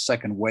 this was the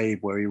second wave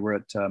where we were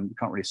at, you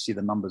can't really see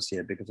the numbers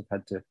here because I've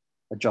had to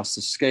adjust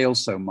the scale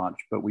so much,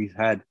 but we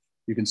had,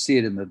 you can see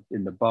it in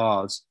the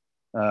bars.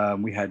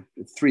 We had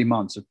 3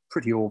 months of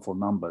pretty awful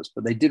numbers,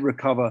 but they did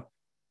recover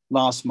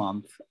last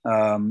month,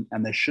 and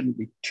there shouldn't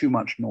be too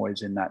much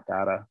noise in that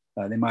data.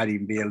 They might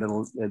even be a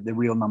little, the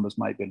real numbers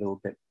might be a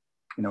little bit,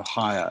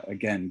 higher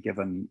again,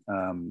 given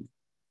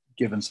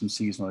some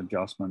seasonal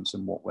adjustments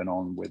and what went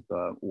on with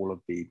all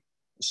of the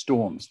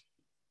storms.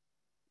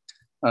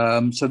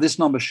 So this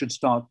number should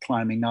start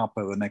climbing up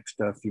over the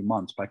next few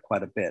months by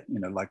quite a bit,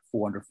 like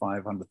 400,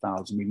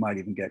 500,000. We might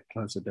even get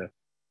closer to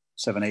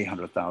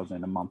 700,000-800,000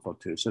 in a month or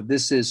two. So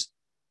this is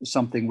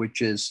something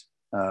which is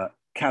a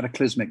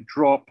cataclysmic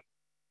drop,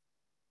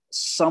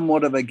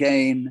 somewhat of a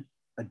gain,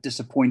 a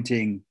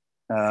disappointing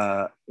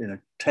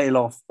tail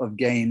off of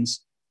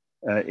gains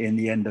in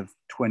the end of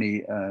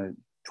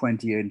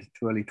 2020 into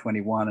early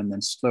 21, and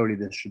then slowly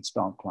this should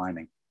start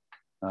climbing.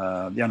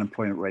 The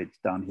unemployment rate's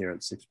down here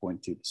at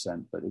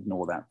 6.2%, but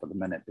ignore that for the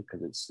minute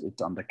because it's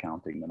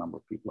undercounting the number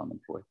of people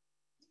unemployed.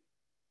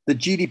 The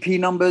GDP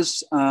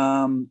numbers,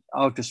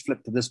 I'll just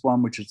flip to this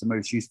one, which is the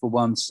most useful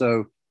one.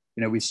 So,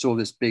 we saw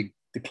this big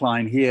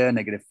decline here,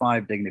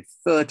 -5,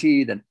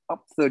 -30, then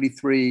up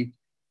 33,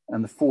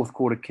 and the fourth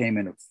quarter came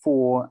in at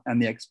 4,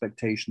 and the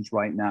expectations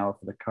right now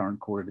for the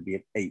current quarter to be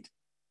at 8.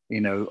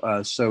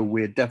 So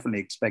we're definitely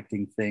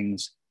expecting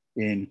things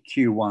in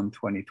Q1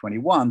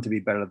 2021 to be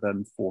better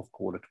than fourth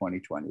quarter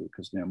 2020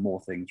 because more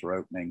things are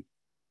opening.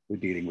 We're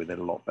dealing with it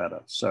a lot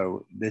better.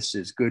 So this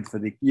is good for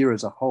the year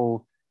as a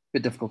whole.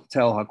 Bit difficult to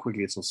tell how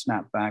quickly it will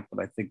snap back, but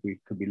I think we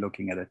could be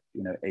looking at a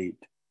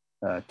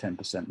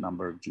 8-10%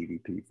 number of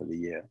GDP for the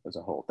year as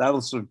a whole.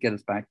 That'll sort of get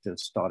us back to the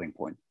starting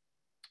point,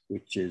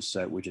 which is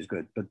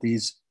good. But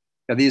these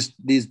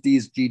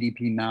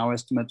GDP now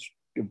estimates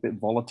are a bit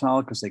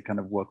volatile because they kind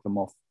of work them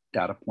off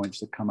data points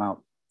that come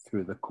out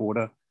through the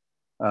quarter.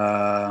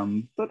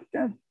 But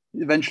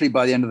eventually,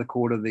 by the end of the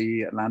quarter,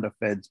 the Atlanta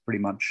Fed's pretty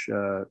much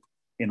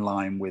in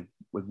line with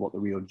what the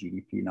real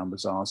GDP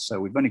numbers are.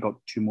 So we've only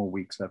got 2 more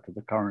weeks left of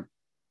the current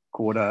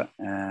quarter,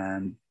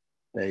 and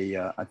they,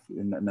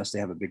 unless they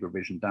have a big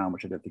revision down,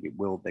 which I don't think it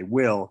will,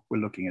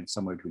 we're looking at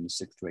somewhere between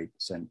 6 to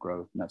 8%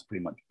 growth, and that's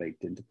pretty much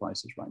baked into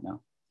prices right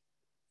now.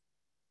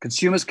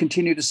 Consumers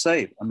continue to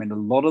save. I mean, a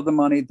lot of the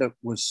money that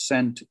was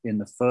sent in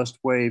the first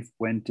wave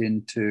went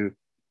into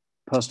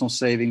personal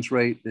savings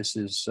rate. This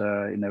is,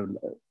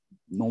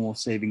 normal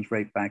savings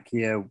rate back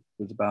here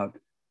was about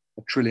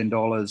 $1 trillion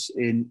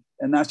in,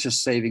 and that's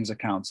just savings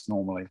accounts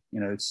normally,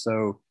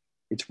 so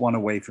it's one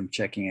away from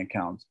checking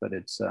accounts, but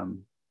it's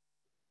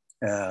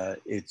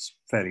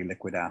fairly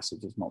liquid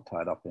assets. It's not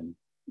tied up in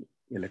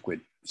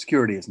illiquid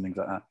securities and things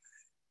like that.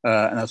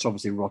 And that's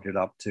obviously rocketed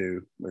up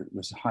to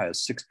as high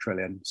as 6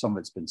 trillion. Some of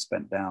it's been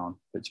spent down,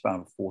 but it's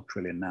about 4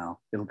 trillion now.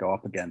 It'll go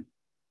up again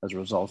as a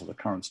result of the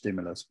current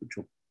stimulus, which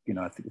will,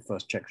 I think the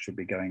first check should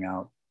be going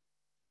out,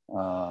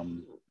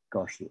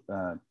 hopefully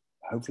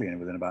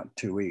within about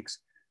 2 weeks.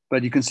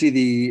 But you can see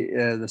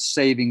the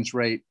savings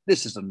rate.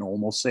 This is a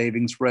normal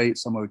savings rate,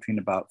 somewhere between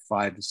about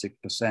 5 to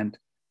 6%.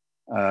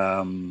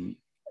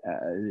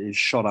 It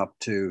shot up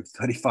to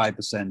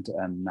 35%,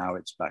 and now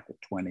it's back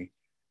at 20%.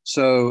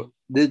 So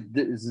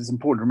it's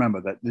important to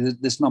remember that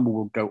this number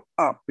will go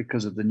up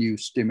because of the new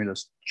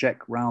stimulus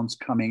check rounds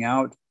coming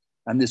out,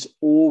 and this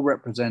all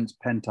represents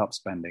pent-up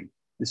spending.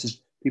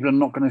 People are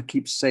not going to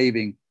keep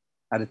saving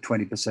at a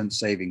 20%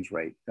 savings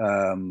rate.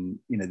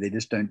 They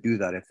just don't do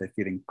that if they're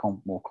feeling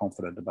more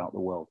confident about the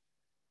world.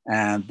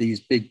 And these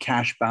big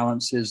cash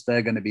balances,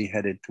 they're going to be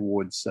headed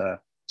towards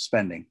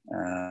spending.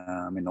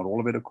 I mean, not all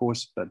of it, of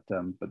course, but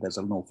there's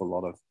an awful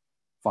lot of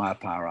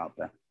firepower out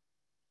there.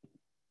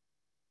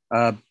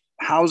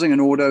 Housing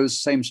and autos,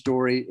 same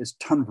story, is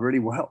done really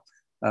well.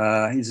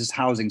 This is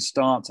housing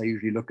starts. I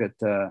usually look at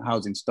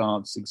housing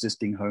starts,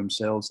 existing home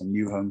sales, and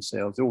new home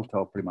sales. They all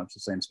tell pretty much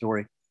the same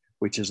story,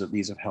 which is that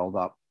these have held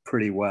up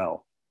pretty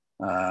well.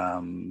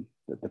 The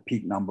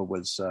peak number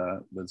was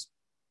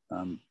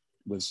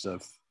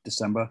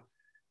December.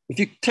 If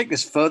you take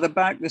this further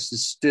back, this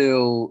is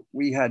still,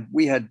 we had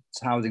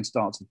housing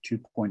starts of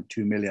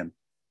 2.2 million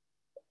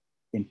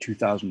in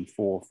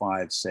 2004,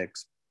 5,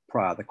 6,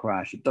 prior to the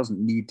crash. It doesn't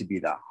need to be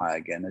that high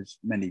again. As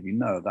many of you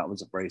know, that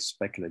was a very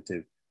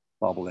speculative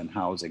bubble in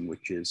housing,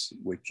 which took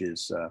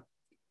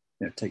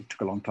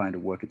a long time to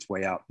work its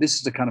way out. This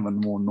is a kind of a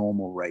more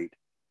normal rate,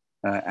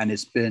 and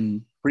it's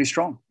been pretty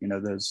strong.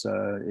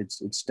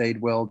 It's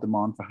stayed well.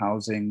 Demand for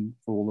housing,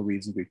 for all the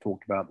reasons we've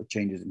talked about, the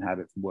changes in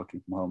habit from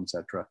working from home,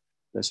 etc.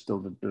 There's still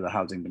the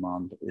housing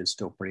demand is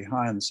still pretty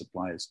high, and the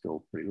supply is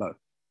still pretty low.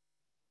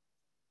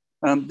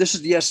 This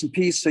is the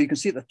S&P. So you can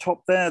see at the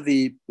top there,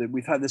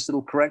 we've had this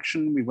little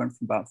correction. We went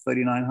from about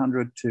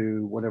 3,900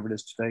 to whatever it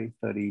is today,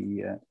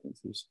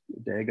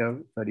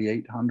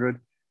 3,800.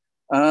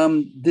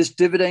 This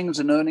dividends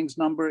and earnings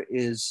number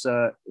is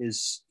on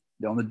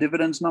the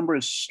dividends number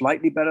is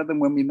slightly better than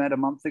when we met a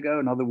month ago.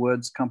 In other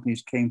words,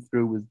 companies came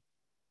through with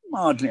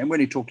marginally, and we're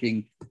only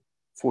talking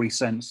 40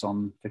 cents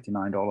on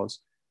 $59,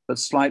 but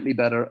slightly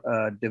better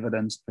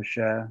dividends per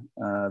share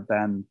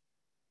than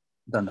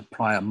the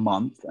prior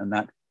month. And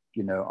that,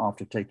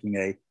 after taking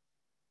a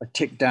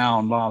tick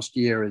down last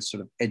year, is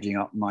sort of edging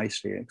up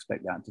nicely. I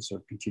expect that to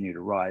sort of continue to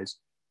rise.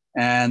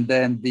 And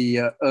then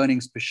the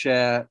earnings per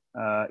share,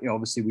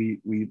 obviously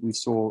we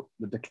saw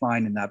the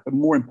decline in that, but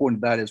more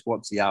important than that is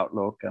what's the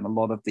outlook, and a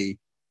lot of the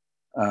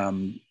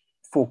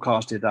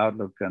forecasted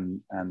outlook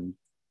and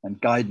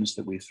guidance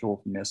that we saw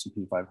from the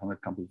S&P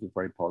 500 companies was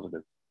very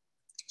positive.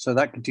 So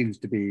that continues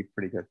to be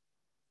pretty good.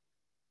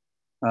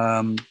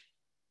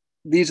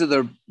 These are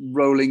the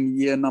rolling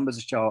year numbers,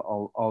 which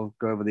I'll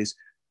go over these.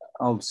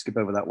 I'll skip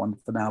over that one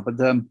for now. But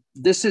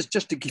this is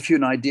just to give you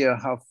an idea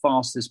how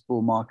fast this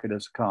bull market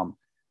has come.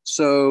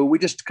 So we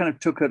just kind of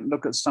took a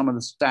look at some of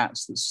the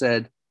stats that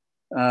said,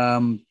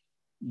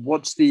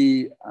 what's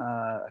the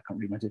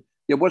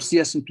what's the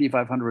S&P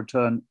 500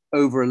 return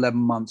over 11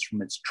 months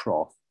from its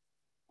trough?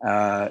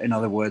 In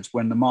other words,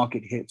 when the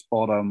market hits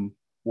bottom,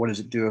 what does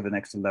it do over the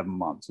next 11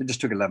 months? It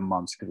just took 11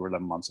 months because we're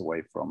 11 months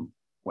away from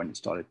when it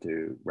started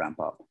to ramp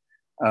up.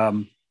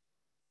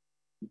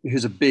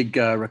 Here's a big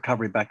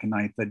recovery back in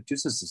 1932.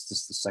 This is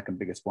just the second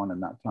biggest one in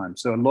that time.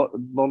 So a lot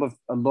of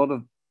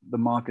the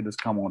market has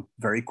come on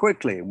very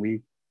quickly, and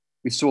we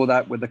saw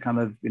that with the kind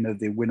of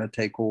the winner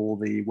take all,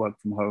 the work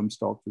from home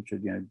stocks, which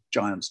are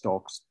giant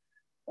stocks.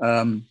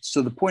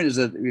 So the point is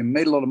that we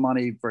made a lot of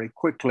money very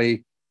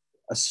quickly.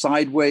 A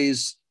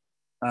sideways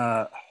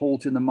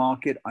halt in the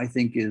market, I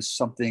think, is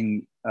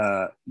something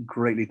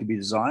greatly to be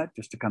desired,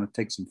 just to kind of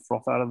take some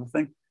froth out of the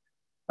thing.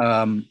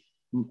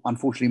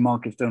 Unfortunately,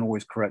 markets don't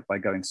always correct by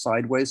going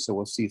sideways, so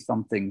we'll see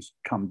some things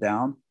come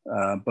down,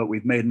 but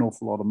we've made an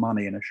awful lot of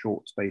money in a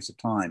short space of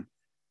time.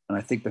 And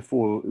I think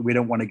we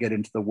don't want to get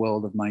into the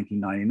world of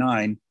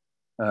 1999,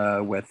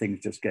 where things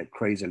just get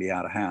crazily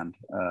out of hand,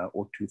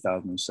 or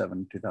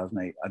 2007,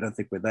 2008. I don't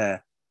think we're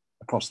there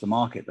across the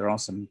market. There are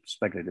some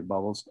speculative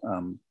bubbles.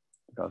 I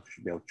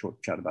should be able to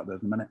chat about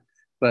those in a minute.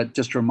 But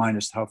just to remind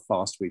us how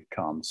fast we've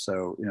come.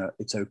 So,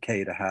 it's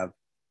okay to have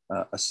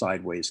a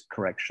sideways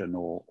correction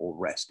or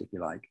rest, if you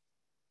like.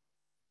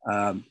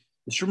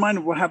 Just a reminder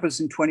of what happens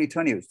in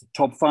 2020. It was the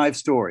top 5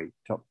 story.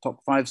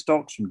 Top 5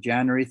 stocks from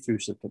January through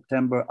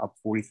September, up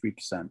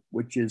 43%,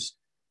 which is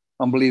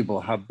unbelievable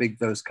how big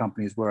those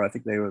companies were. I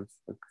think they were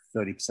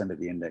 30% of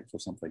the index or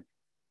something.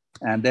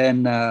 And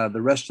then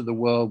the rest of the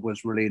world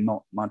was really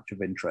not much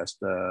of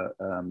interest.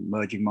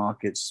 Emerging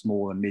markets,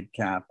 small and mid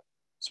cap.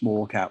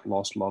 Small cap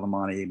lost a lot of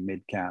money.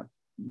 Mid cap,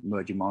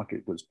 emerging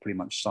market was pretty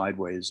much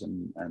sideways,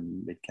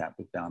 and mid cap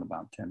was down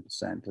about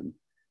 10%. And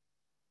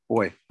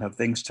boy, have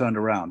things turned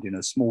around.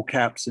 Small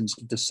cap since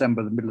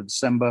December, the middle of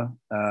December,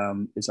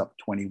 is up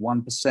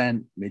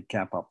 21%. Mid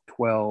cap up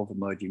 12%.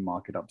 Emerging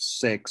market up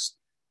 6%.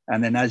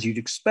 And then, as you'd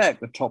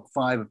expect, the top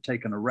 5 have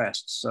taken a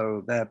rest,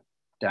 so they're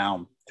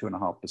down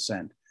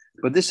 2.5%.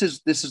 But this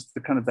is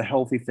the kind of the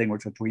healthy thing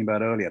which I was talking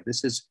about earlier.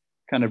 This is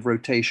kind of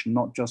rotation,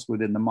 not just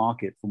within the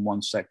market from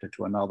one sector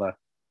to another,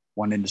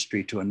 one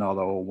industry to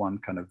another, or one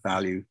kind of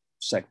value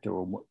sector,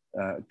 or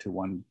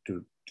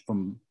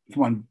from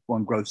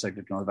one growth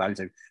sector to another value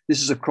sector.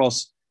 This is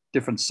across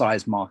different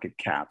size market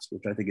caps,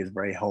 which I think is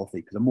very healthy,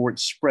 because the more it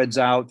spreads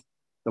out,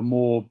 the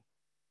more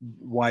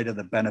wider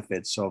the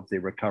benefits of the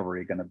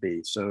recovery are going to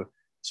be. So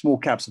small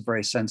caps are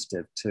very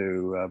sensitive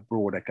to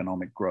broad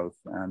economic growth,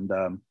 and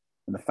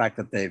the fact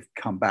that they've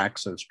come back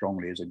so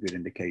strongly is a good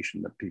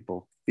indication that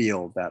people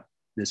feel that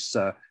this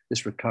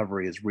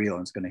recovery is real,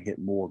 and it's going to hit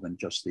more than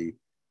just the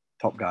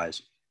top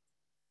guys.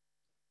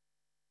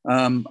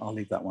 I'll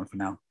leave that one for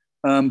now.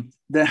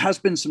 There has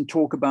been some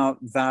talk about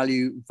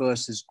value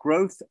versus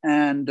growth,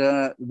 and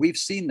we've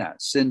seen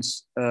that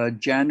since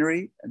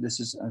January. This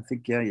is, I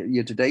think,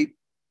 year to date.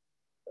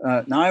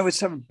 Now, I always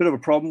have a bit of a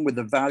problem with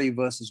the value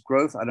versus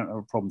growth. I don't have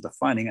a problem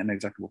defining it. I know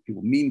exactly what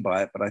people mean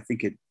by it, but I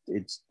think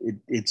its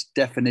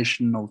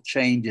definitional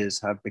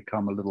changes have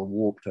become a little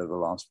warped over the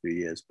last few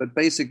years. But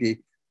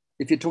basically,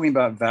 if you're talking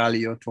about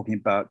value, you're talking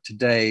about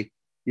today,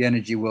 the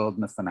energy world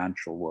and the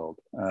financial world.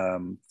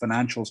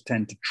 Financials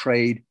tend to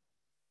trade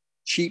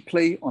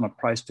cheaply on a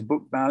price to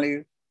book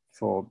value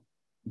for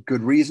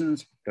good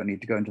reasons. Don't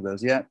need to go into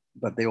those yet,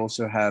 but they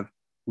also have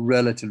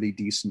relatively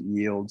decent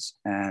yields,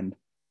 and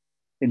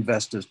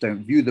investors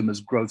don't view them as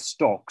growth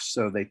stocks,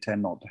 so they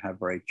tend not to have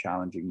very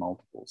challenging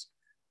multiples.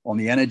 On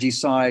the energy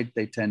side,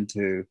 they tend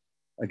to,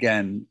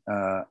 again,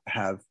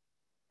 have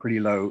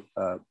pretty low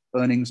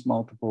earnings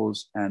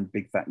multiples and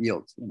big fat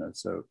yields.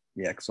 So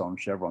the Exxon,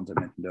 Chevrons I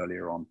mentioned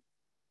earlier on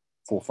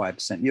 4 or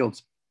 5%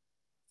 yields.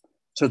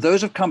 So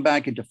those have come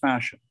back into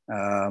fashion.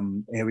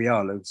 Here we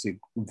are. Let's see.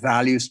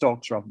 Value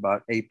stocks are up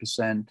about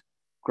 8%.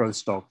 Growth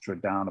stocks are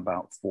down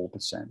about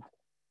 4%.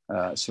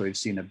 So we've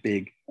seen a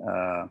big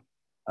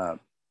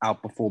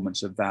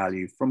outperformance of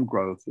value from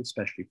growth,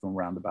 especially from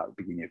around about the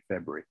beginning of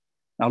February.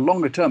 Now,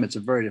 longer term, it's a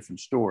very different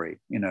story.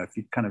 If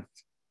you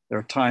there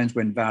are times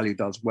when value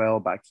does well,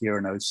 back here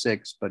in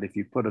 2006, but if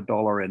you put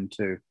 $1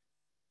 into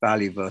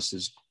value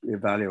versus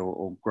value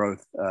or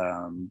growth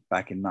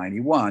back in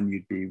 91,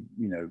 you'd be,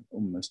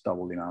 almost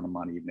double the amount of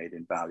money you made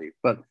in value.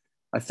 But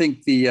I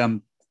think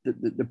the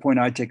point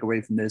I take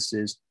away from this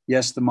is,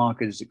 yes, the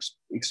market is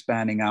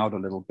expanding out a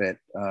little bit.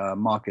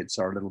 Markets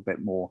are a little bit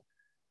more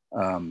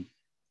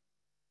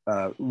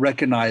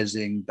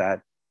recognizing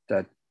that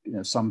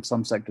some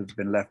sectors have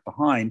been left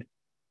behind.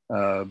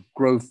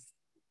 Growth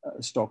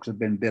stocks have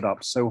been bid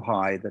up so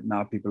high that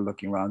now people are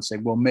looking around and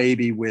saying, well,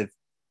 maybe with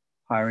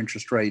higher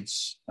interest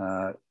rates,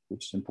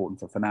 which is important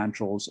for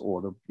financials,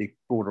 or the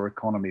broader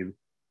economy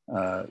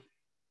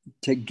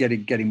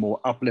getting more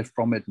uplift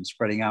from it and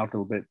spreading out a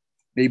little bit,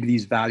 maybe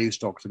these value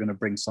stocks are going to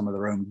bring some of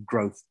their own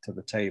growth to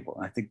the table.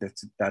 And I think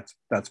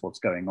that's what's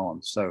going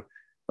on. So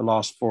the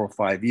last 4 or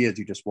 5 years,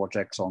 you just watch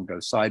Exxon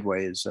go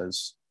sideways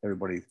as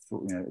everybody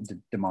thought, the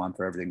demand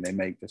for everything they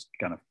make just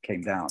kind of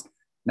came down.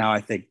 Now,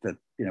 I think that,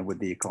 with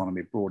the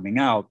economy broadening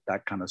out,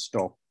 that kind of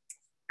stock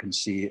can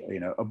see,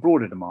 a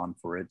broader demand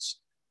for its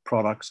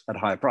products at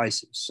higher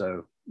prices.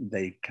 So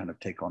they kind of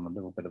take on a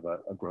little bit of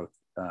a growth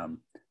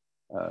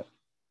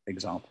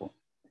example.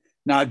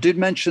 Now, I did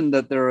mention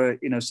that there are,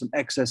 some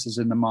excesses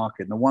in the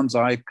market. And the ones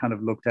I kind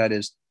of looked at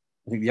is,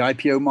 I think the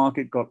IPO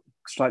market got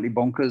slightly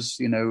bonkers.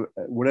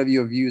 Whatever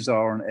your views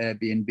are on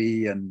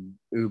Airbnb and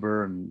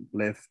Uber and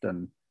Lyft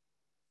and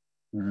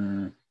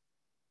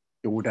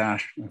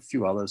DoorDash and a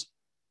few others,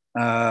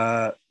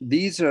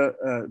 these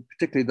are,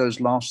 particularly those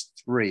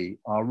last three,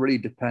 are really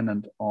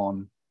dependent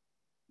on,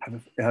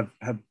 don't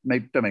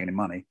make any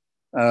money.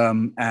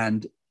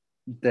 And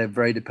they're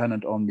very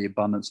dependent on the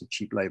abundance of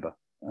cheap labor.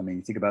 I mean,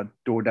 you think about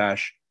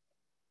DoorDash,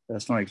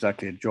 that's not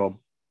exactly a job,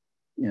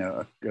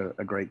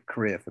 a great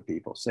career for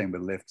people. Same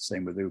with Lyft,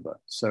 same with Uber.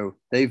 So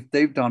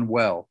they've done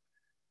well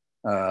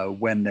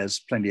when there's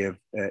plenty of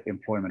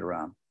employment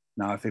around.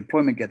 Now, if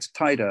employment gets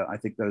tighter, I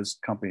think those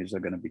companies are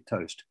going to be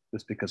toast,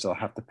 just because they'll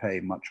have to pay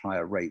much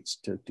higher rates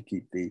to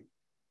keep the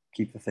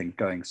thing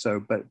going. So,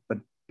 but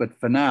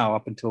for now,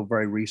 up until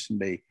very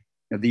recently,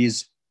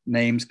 these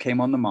names came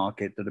on the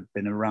market that have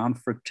been around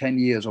for 10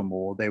 years or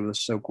more. They were the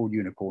so-called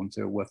unicorns.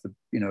 They were worth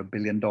 $1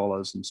 billion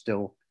and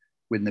still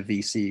within the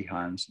VC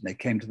hands. And they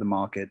came to the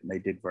market and they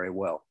did very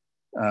well.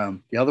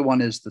 The other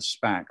one is the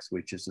SPACs,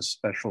 which is the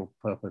special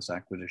purpose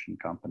acquisition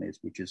companies,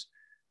 which is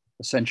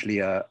essentially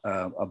a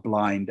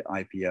blind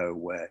IPO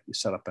where you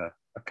set up a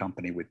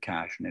company with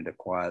cash and it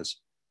acquires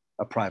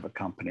a private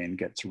company and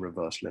gets a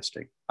reverse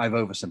listing. I've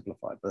oversimplified,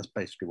 but that's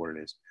basically what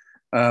it is.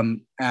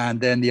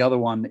 And then the other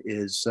one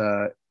is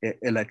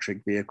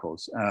electric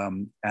vehicles.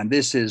 And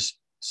this is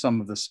some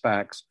of the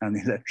SPACs and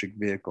the electric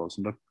vehicles.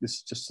 And look, this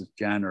is just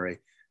January.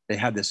 They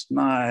had this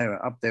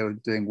up there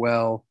doing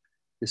well.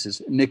 This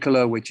is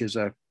Nikola, which is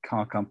a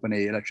car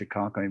company, electric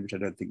car company, which I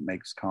don't think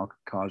makes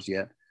cars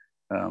yet,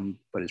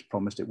 but it's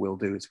promised it will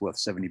do. It's worth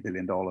 $70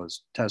 billion.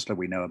 Tesla,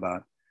 we know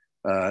about.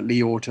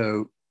 Li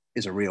Auto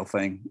is a real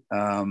thing.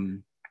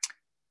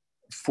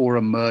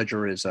 Forum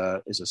Merger is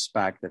a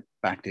SPAC that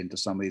backed into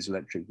some of these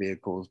electric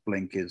vehicles.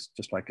 Blink is,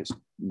 just like its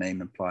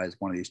name implies,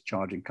 one of these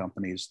charging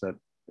companies that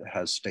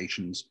has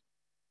stations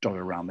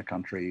dotted around the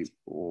country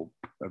or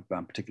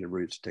around particular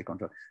routes to take on.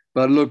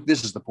 But look,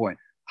 this is the point,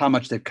 how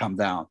much they've come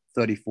down,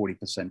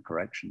 30-40%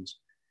 corrections.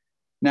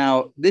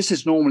 Now, this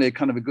is normally a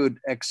kind of a good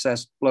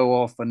excess blow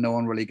off and no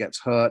one really gets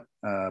hurt.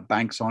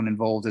 Banks aren't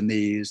involved in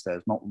these.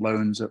 There's not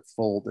loans at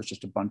fault. There's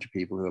just a bunch of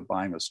people who are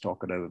buying the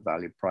stock at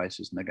overvalued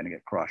prices and they're going to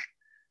get crushed.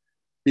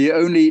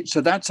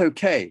 So that's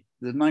okay.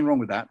 There's nothing wrong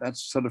with that.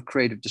 That's sort of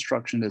creative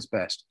destruction at its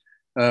best.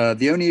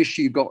 The only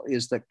issue you got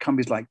is that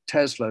companies like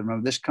Tesla,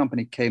 remember this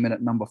company came in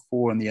at number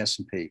 4 in the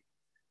S&P.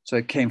 So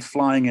it came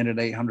flying in at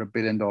 $800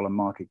 billion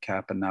market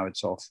cap, and now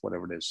it's off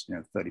whatever it is,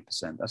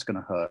 30%. That's going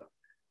to hurt.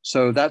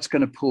 So that's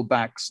going to pull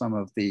back some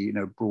of the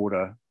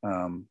broader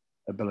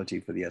ability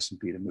for the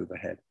S&P to move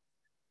ahead.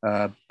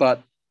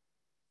 But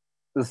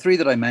the three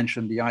that I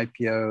mentioned, the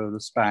IPO, the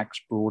SPACs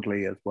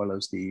broadly, as well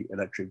as the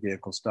electric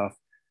vehicle stuff,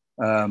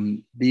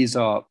 these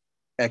are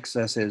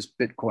excesses,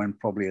 Bitcoin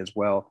probably as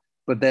well,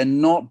 but they're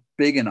not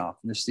big enough,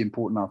 and this is the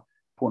important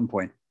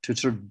point, to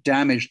sort of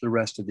damage the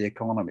rest of the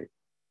economy.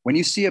 When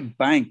you see a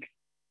bank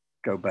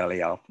go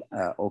belly up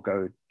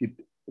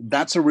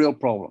that's a real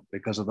problem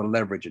because of the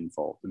leverage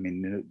involved. I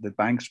mean, the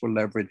banks were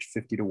leveraged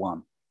 50 to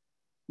 1.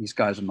 These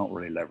guys are not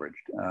really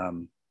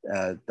leveraged.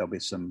 There'll be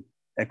some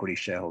equity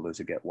shareholders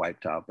who get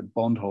wiped out, but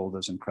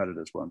bondholders and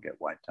creditors won't get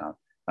wiped out.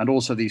 And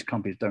also these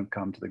companies don't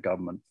come to the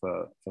government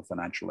for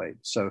financial aid.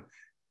 So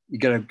you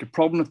get a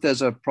problem if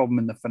there's a problem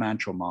in the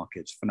financial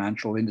markets,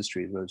 financial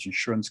industries, those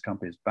insurance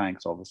companies,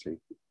 banks, obviously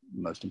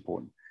most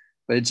important.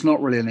 But it's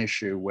not really an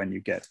issue when you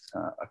get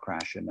a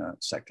crash in a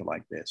sector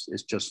like this.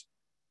 It's just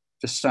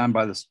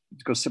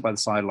go sit by the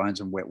sidelines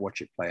and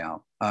watch it play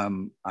out.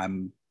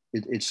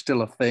 It's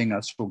still a thing. I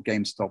saw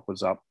GameStop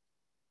was up,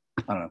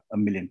 I don't know,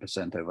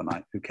 1,000,000%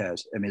 overnight. Who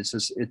cares? I mean,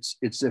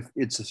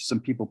 it's some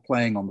people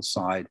playing on the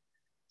side.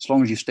 As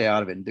long as you stay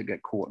out of it and don't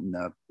get caught in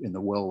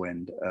the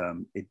whirlwind,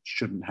 it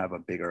shouldn't have a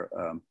bigger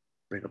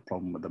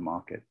problem with the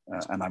market.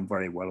 And I'm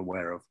very well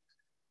aware of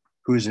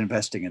who's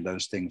investing in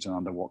those things and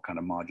under what kind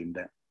of margin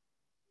debt.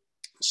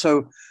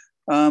 So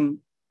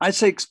I'd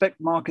say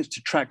expect markets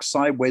to track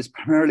sideways,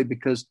 primarily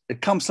because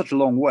it comes such a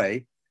long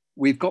way.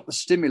 We've got the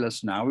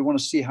stimulus now. We want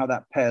to see how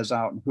that pairs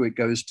out and who it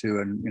goes to,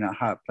 and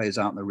how it plays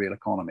out in the real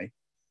economy.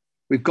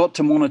 We've got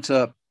to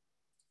monitor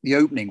the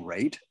opening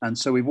rate, and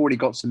so we've already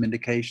got some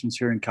indications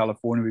here in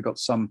California. We've got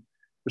some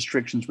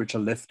restrictions which are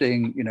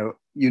lifting. You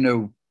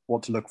know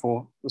what to look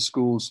for. The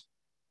schools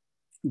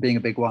being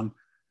a big one,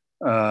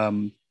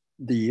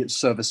 the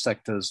service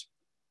sectors,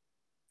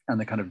 and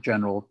the kind of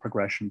general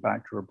progression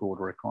back to a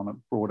broader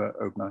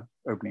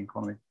opening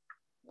economy.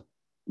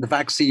 The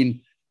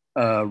vaccine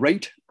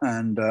rate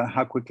and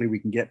how quickly we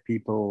can get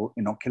people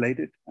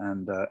inoculated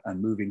and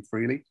moving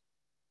freely.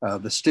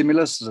 The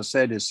stimulus, as I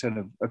said, is sort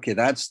of okay.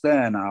 That's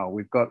there now.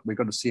 We've got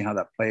to see how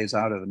that plays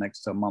out over the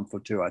next month or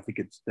two. I think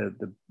it's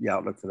the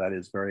outlook for that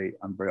is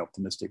I'm very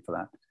optimistic for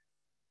that.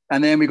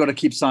 And then we've got to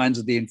keep signs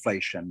of the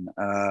inflation.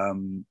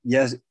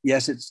 Yes,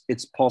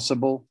 it's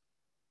possible.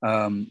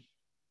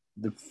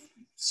 The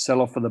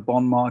sell-off of the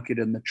bond market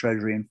and the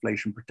Treasury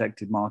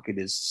inflation-protected market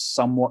is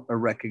somewhat a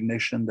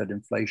recognition that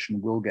inflation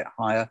will get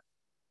higher,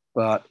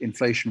 but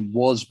inflation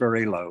was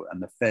very low,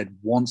 and the Fed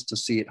wants to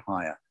see it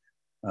higher.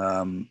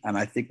 And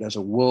I think there's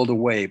a world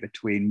away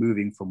between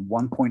moving from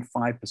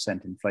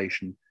 1.5%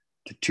 inflation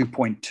to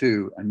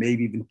 2.2 and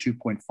maybe even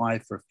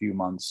 2.5 for a few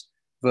months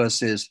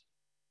versus,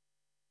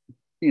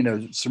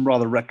 some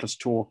rather reckless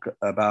talk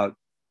about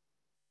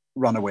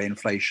runaway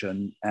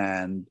inflation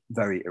and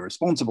very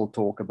irresponsible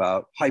talk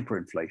about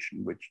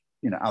hyperinflation, which,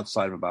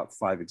 outside of about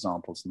 5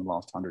 examples in the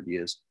last 100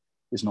 years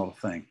is not a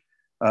thing.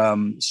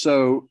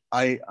 So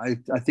I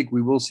think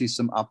we will see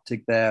some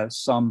uptick there.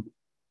 Some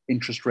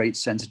interest rate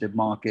sensitive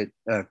market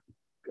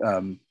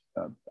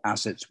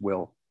assets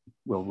will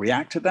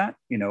react to that,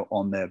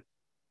 on the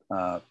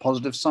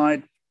positive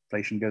side.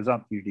 Inflation goes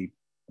up, usually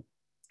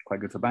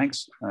quite good for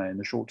banks in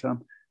the short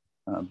term.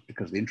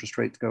 Because the interest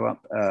rates go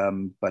up,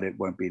 but it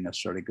won't be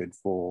necessarily good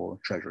for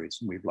treasuries.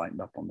 And we've lightened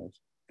up on those.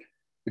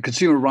 The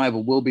consumer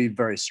arrival will be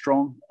very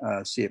strong.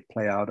 See it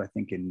play out, I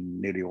think,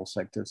 in nearly all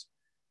sectors.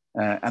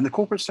 And the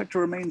corporate sector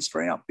remains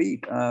very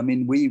upbeat. I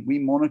mean, we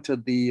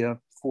monitored the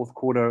fourth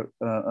quarter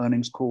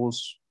earnings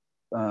calls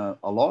a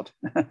lot.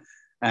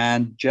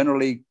 And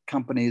generally,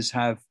 companies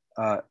are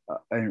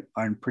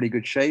in pretty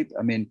good shape.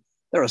 I mean,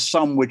 there are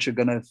some which are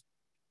going to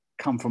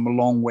come from a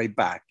long way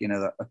back.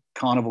 A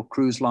Carnival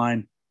Cruise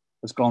Line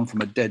has gone from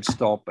a dead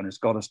stop and it's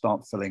got to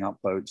start filling up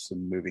boats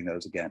and moving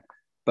those again.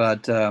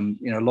 But a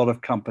lot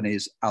of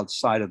companies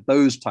outside of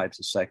those types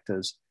of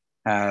sectors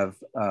have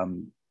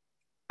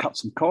cut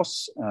some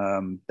costs.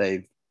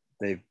 They've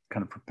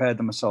kind of prepared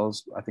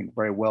themselves, I think,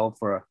 very well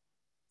for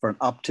an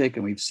uptick,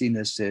 and we've seen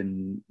this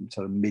in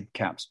sort of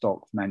mid-cap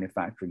stocks,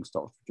 manufacturing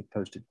stocks, which have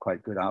posted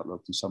quite good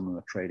outlooks, and some of them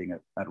are trading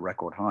at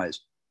record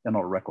highs. They're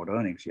not record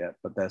earnings yet,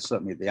 but they're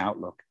certainly the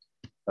outlook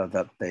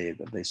that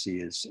they see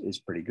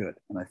is pretty good,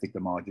 and I think the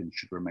margin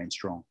should remain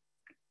strong.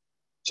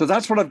 So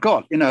that's what I've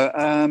got.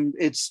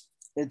 It's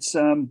as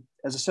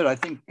I said, I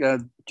think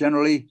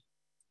generally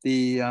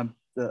a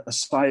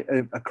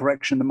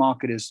correction in the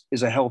market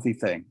is a healthy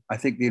thing. I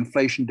think the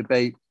inflation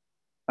debate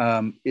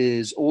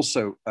is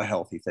also a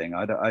healthy thing.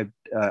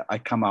 I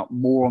come out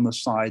more on the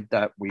side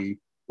that we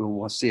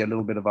will see a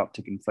little bit of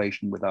uptick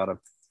inflation without a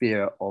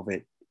fear of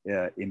it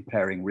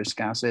impairing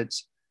risk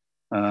assets.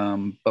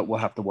 But we'll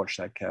have to watch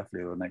that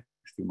carefully over the next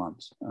few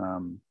months.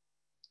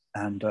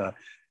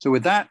 So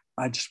with that,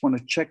 I just want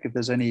to check if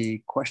there's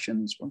any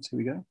questions. Here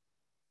we go.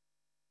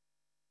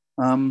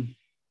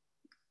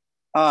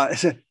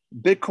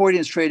 Bitcoin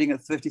is trading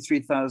at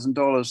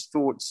 $53,000.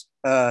 Thoughts?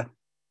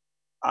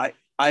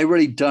 I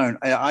really don't.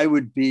 I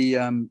would be.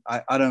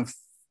 I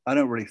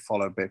don't really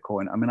follow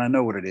Bitcoin. I mean, I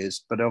know what it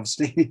is, but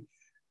obviously,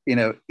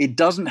 it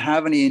doesn't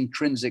have any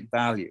intrinsic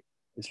value.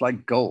 It's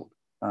like gold.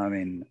 I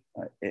mean,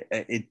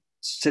 it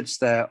sits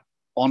there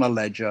on a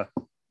ledger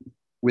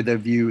with a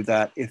view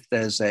that if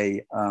there's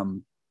a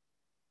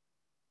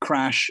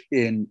crash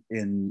in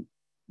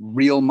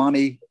real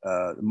money,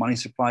 the money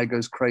supply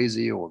goes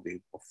crazy, or the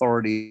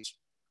authorities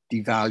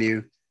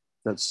devalue,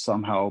 that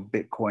somehow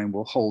Bitcoin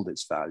will hold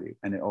its value.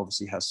 And it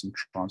obviously has some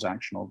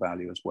transactional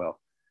value as well.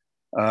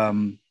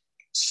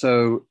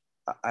 So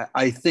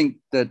I think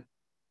that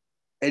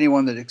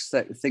anyone that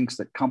thinks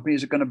that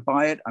companies are going to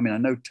buy it, I mean, I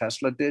know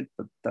Tesla did,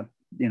 but that,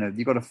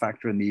 you've got to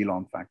factor in the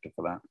Elon factor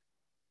for that.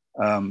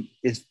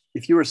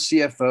 If you're a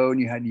CFO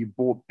and you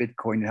bought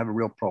Bitcoin, you have a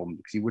real problem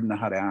because you wouldn't know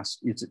how to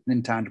it's an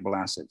intangible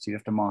asset. So you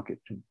have to market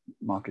to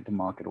market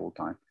all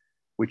the time,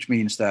 which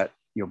means that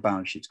your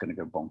balance sheet's going to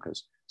go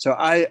bonkers. So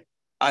I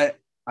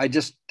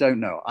just don't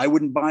know. I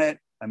wouldn't buy it.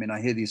 I mean,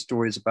 I hear these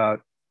stories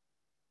about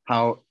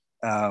how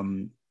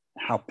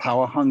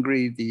power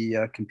hungry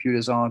the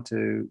computers are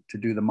to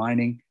do the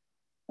mining.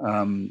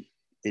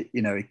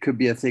 It could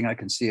be a thing I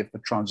can see it for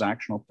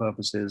transactional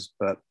purposes,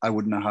 but I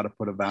wouldn't know how to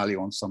put a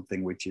value on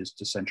something which is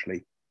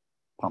essentially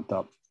pumped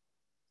up.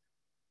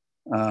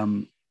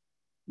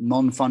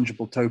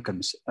 Non-fungible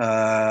tokens.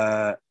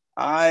 I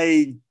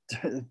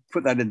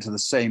put that into the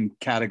same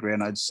category,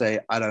 and I'd say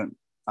I don't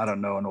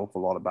know an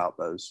awful lot about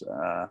those.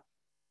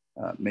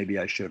 Maybe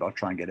I should. I'll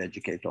try and get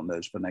educated on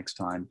those for next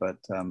time. But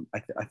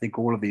I think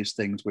all of these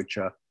things, which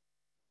are,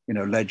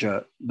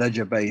 ledger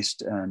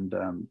based, and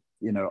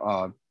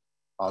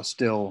are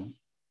still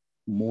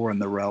more in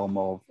the realm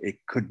of it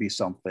could be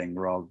something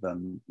rather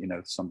than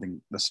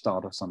something, the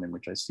start of something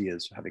which I see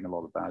as having a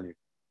lot of value.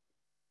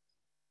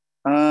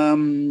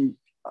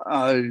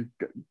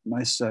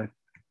 Nice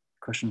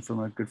question from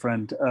a good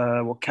friend.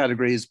 What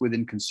categories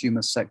within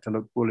consumer sector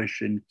look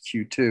bullish in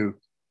Q2?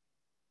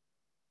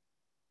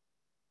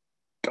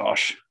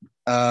 Gosh,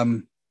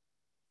 I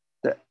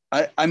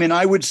mean,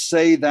 I would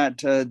say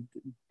that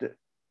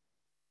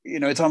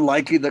it's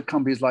unlikely that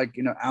companies like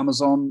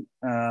Amazon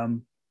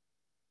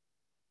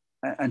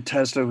and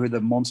Tesla, who are the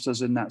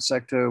monsters in that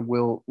sector,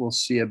 will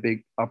see a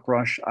big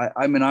uprush.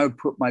 I mean, I would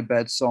put my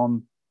bets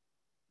on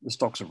the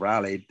stocks have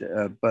rallied,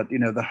 but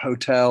the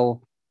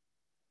hotel,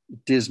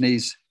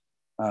 Disney's,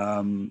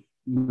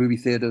 movie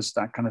theaters,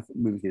 that kind of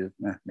movie theaters,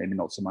 maybe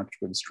not so much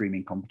with the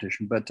streaming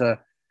competition, but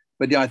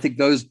yeah, I think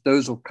those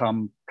will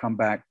come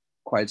back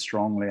quite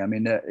strongly. I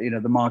mean,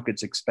 the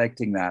market's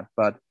expecting that,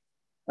 but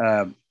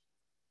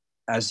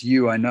as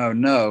I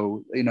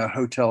know,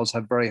 hotels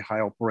have very high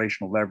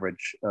operational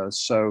leverage.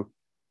 So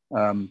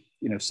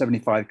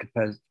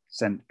 75%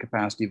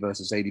 capacity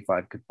versus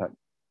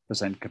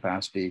 85%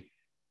 capacity,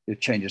 it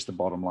changes the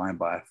bottom line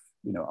by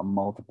a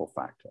multiple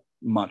factor,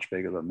 much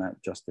bigger than that,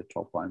 just the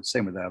top line.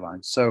 Same with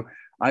airlines. So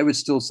I would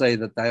still say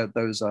that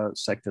those are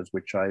sectors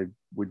which I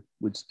would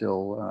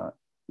still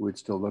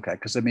look at,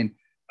 because I mean,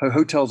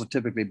 hotels have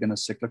typically been a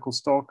cyclical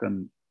stock,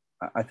 and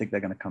I think they're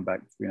going to come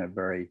back,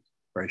 very,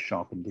 very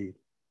sharp indeed.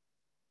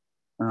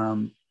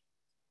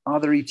 Are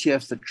there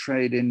ETFs that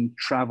trade in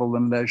travel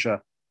and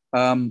leisure?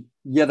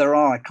 Yeah, there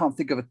are. I can't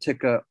think of a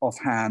ticker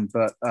offhand,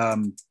 but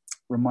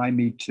remind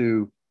me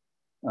to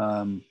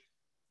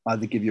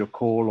either give you a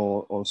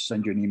call or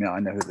send you an email. I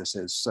know who this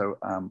is, so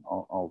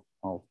I'll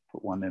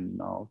put one in.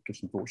 I'll give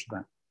some thoughts to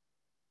that.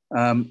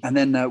 And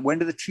then when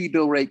did the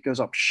T-bill rate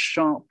goes up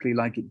sharply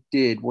like it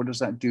did, what does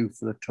that do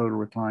for the total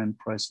retirement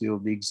price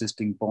of the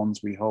existing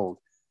bonds we hold?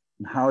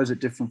 And how is it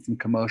different from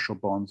commercial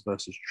bonds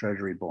versus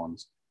treasury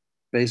bonds?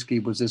 Basically,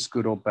 was this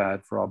good or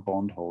bad for our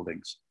bond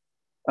holdings?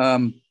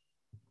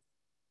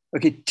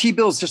 Okay,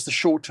 T-bills just the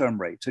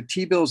short-term rate. So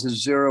T-bills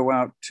is 0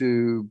 out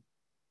to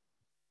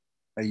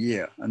a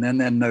year, and then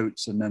their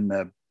notes, and then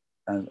their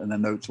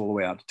notes all the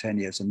way out to 10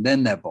 years, and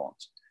then their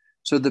bonds.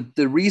 So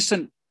the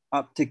recent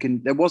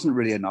uptick there wasn't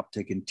really an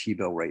uptick in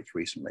T-bill rates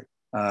recently.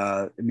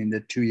 I mean, the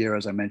 2-year,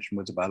 as I mentioned,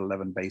 was about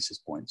 11 basis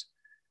points.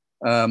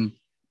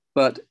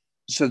 But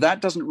so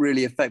that doesn't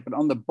really affect, but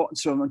on the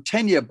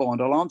 10-year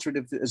bond, I'll answer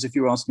it as if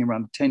you were asking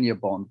around a 10-year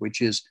bond,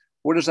 which is,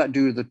 what does that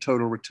do to the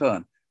total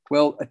return?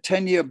 Well, a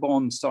 10-year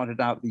bond started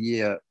out the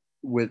year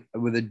with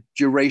a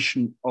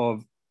duration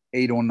of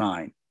 8 or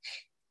 9.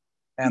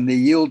 And the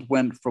yield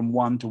went from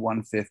 1 to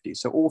 150.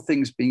 So all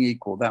things being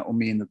equal, that will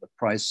mean that the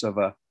price of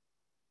a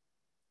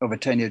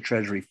 10-year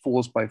treasury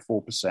falls by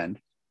 4%,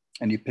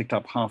 and you picked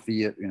up half a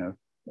year,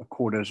 a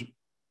quarter's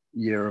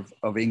year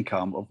of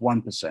income of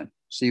 1%.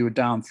 So you were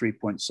down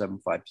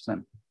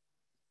 3.75%.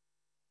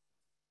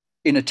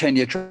 In a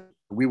 10-year treasury,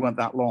 we weren't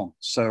that long.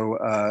 So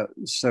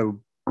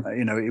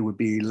it would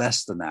be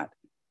less than that.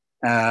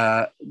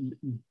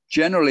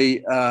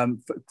 Generally,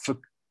 for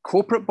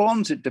corporate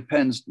bonds, it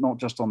depends not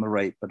just on the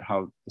rate, but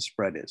how the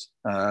spread is.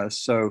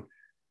 So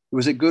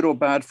was it good or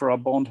bad for our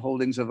bond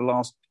holdings over the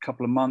last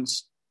couple of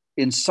months?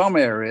 In some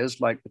areas,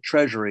 like the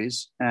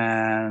treasuries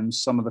and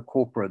some of the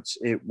corporates,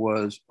 it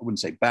was, I wouldn't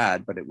say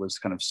bad, but it was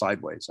kind of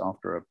sideways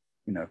after a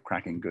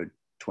cracking good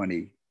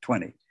 20,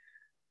 20.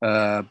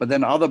 But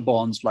then other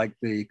bonds like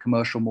the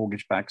commercial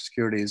mortgage-backed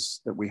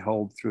securities that we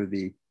hold through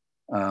the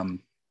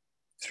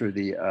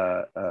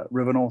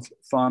River North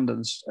Fund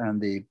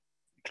and the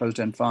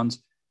closed-end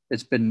funds,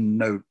 it's been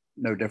no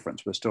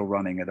difference. We're still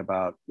running at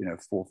about 4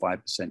 or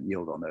 5%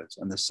 yield on those,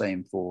 and the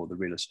same for the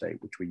real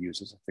estate, which we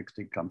use as a fixed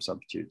income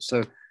substitute.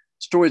 So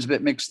story's a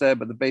bit mixed there,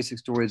 but the basic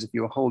story is if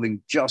you're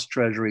holding just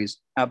treasuries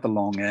at the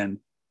long end,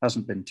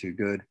 hasn't been too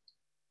good.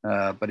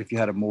 But if you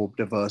had a more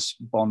diverse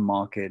bond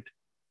market,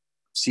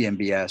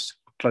 CMBS,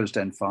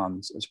 closed-end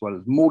funds, as well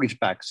as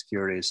mortgage-backed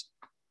securities,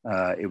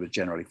 it was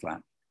generally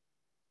flat.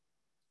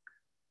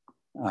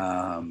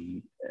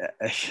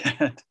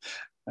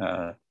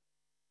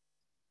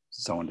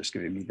 Someone just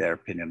giving me their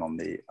opinion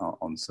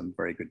on some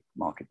very good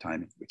market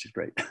timing, which is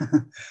great.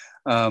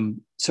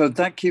 So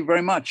thank you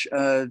very much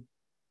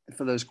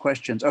for those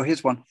questions. Oh,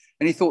 here's one.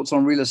 Any thoughts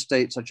on real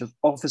estate, such as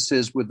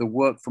offices with the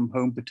work from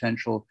home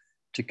potential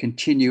to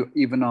continue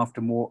even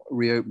after more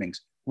reopenings?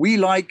 We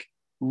like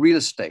real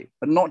estate,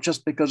 but not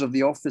just because of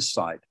the office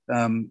side.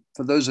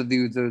 For those of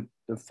you that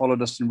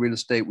followed us in real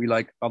estate, we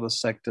like other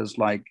sectors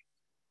like,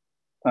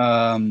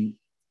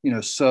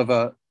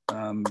 server,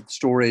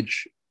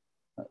 storage,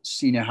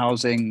 senior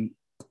housing,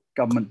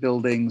 government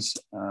buildings,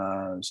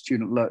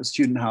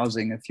 student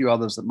housing, a few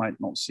others that might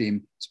not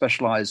seem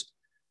specialized,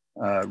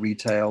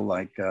 retail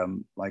like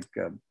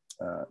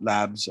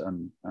labs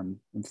and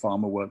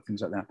pharma work,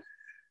 things like that.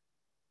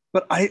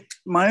 But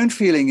my own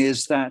feeling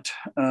is that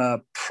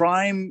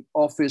prime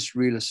office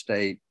real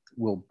estate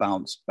will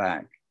bounce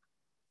back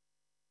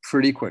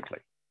pretty quickly.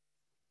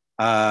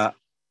 I've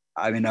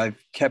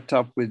kept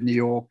up with New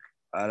York.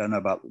 I don't know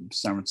about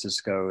San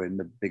Francisco in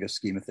the bigger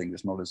scheme of things.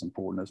 It's not as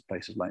important as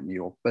places like New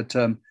York, but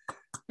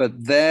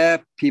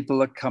there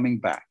people are coming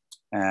back.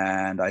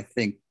 And I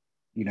think,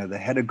 the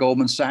head of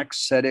Goldman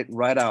Sachs said it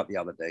right out the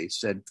other day,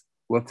 said,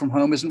 work from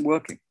home isn't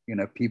working.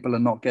 People are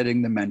not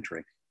getting the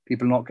mentoring.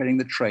 People are not getting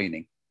the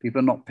training. People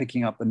are not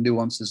picking up the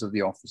nuances of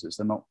the offices.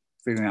 They're not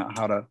figuring out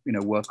how to,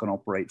 work and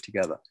operate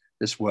together.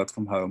 This work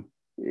from home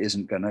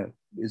isn't going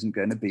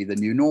to be the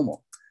new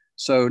normal.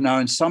 So now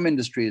in some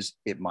industries,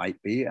 it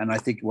might be. And I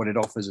think what it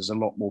offers is a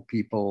lot more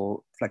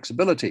people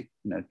flexibility,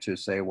 to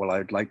say, well,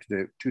 I'd like to do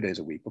it 2 days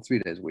a week or 3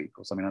 days a week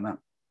or something like that.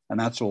 And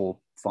that's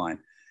all fine.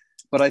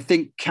 But I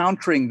think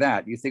countering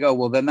that, you think, oh,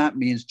 well, then that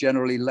means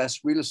generally less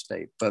real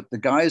estate. But the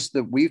guys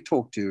that we've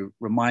talked to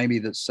remind me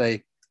that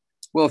say,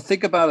 well,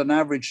 think about an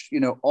average,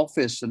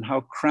 office and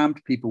how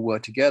cramped people were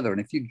together. And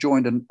if you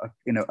joined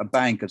a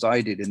bank, as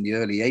I did in the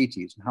early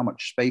 80s, and how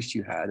much space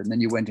you had, and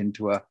then you went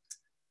into a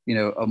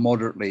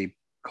moderately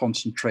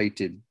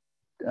concentrated,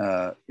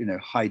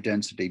 high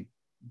density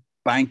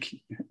bank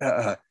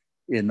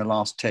in the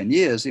last 10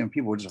 years,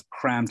 people were just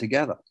crammed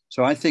together.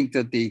 So I think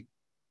that the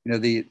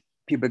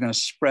people are going to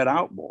spread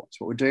out more. It's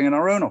what we're doing in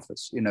our own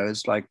office.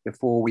 It's like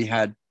before we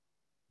had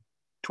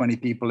 20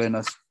 people in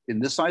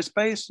this size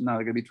space. Now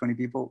there are going to be 20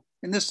 people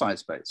in this size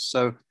space.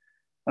 So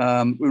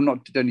don't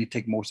need to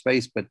take more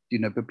space, but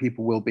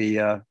people will be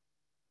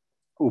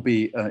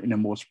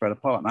more spread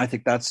apart. And I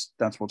think that's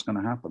what's going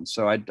to happen.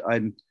 So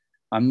I'm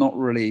not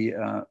really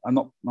I'm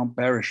not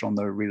bearish on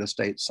the real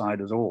estate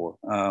side at all.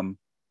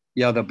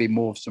 There'll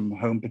be some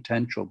home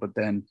potential, but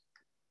then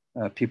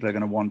people are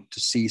going to want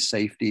to see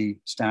safety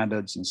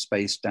standards and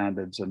space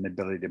standards and the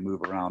ability to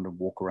move around and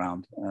walk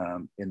around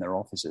in their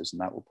offices,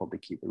 and that will probably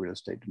keep the real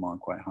estate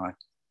demand quite high.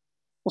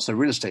 Also,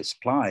 real estate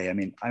supply.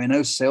 I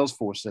know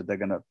Salesforce said they're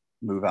going to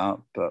move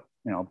out, but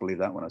I'll believe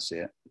that when I see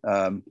it.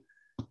 I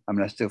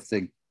still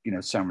think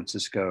San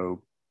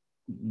Francisco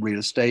real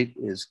estate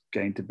is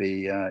going to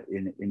be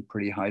in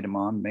pretty high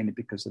demand, mainly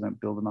because they don't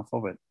build enough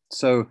of it.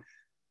 So,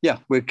 yeah,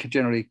 we're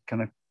generally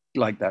kind of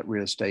like that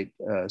real estate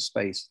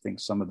space. I think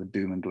some of the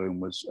doom and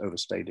gloom was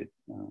overstated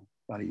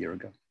about a year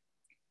ago.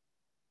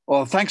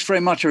 Well, thanks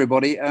very much,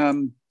 everybody.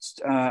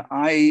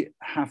 I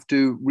have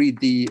to read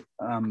the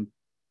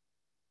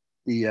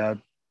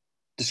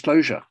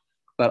disclosure,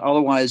 but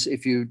otherwise,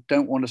 if you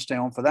don't want to stay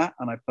on for that,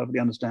 and I perfectly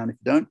understand if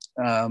you don't,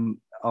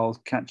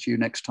 I'll catch you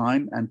next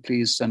time, and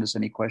please send us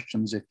any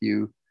questions if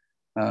you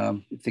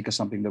think of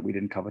something that we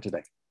didn't cover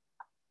today.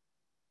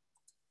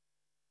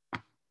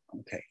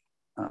 Okay,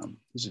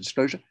 here's a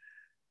disclosure.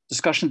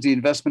 Discussions of the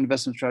investment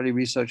strategy,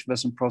 research,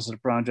 investment process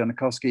of Brian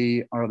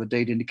Janikowski are the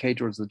data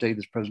indicator as the date of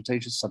this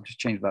presentation, subject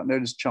to change without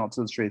notice. Charts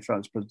illustrated throughout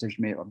this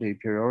presentation may be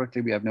updated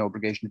periodically. We have no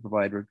obligation to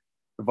provide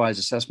revised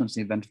assessments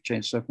in the event of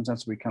changed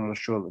circumstances. We cannot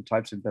assure that the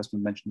types of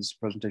investment mentioned in this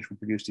presentation will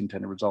produce the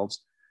intended results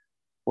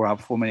or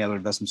outperform any other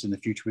investments in the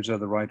future. We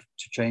reserve the right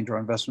to change our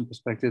investment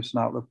perspectives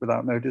and outlook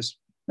without notice.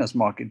 As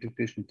market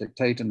conditions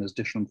dictate and as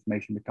additional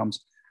information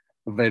becomes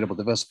available,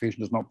 diversification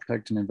does not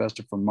protect an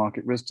investor from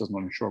market risk, does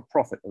not ensure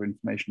profit, or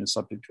information is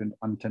subject to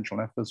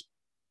unintentional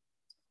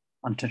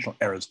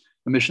errors,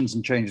 omissions,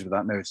 and changes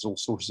without notice. All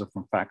sources are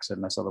from facts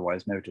unless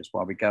otherwise noticed.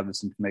 While we gather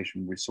this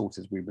information from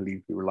sources we believe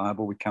to be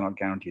reliable, we cannot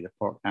guarantee the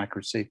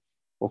accuracy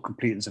or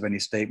completeness of any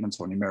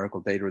statements or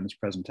numerical data in this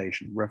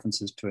presentation.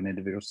 References to an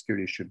individual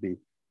security should be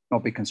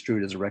not be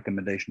construed as a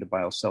recommendation to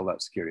buy or sell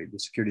that security. The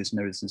securities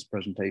noted in this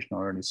presentation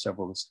are only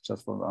several of the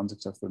successful and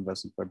unsuccessful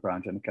investments by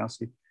Brown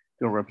Janikowski.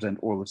 Do not represent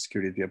all the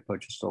securities we have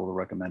purchased, sold, or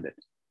recommended.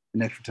 The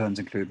net returns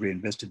include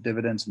reinvested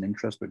dividends and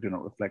interest, but do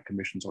not reflect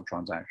commissions or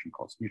transaction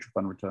costs. Mutual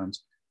fund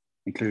returns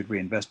include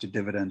reinvested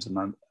dividends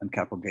and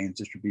capital gains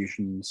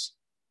distributions.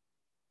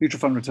 Mutual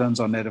fund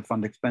returns are net of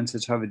fund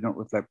expenses, however, do not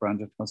reflect Brown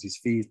Janikowski's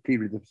fees. Please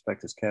read the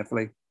prospectus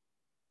carefully.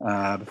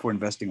 Before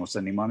investing or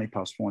sending money,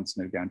 past performance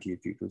no guarantee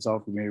of future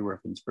results. We may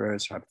reference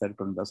various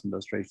hypothetical investment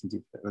illustrations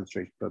for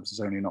illustration purposes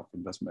only, not for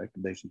investment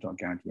recommendations, not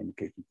guarantee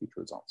indication of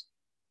future results.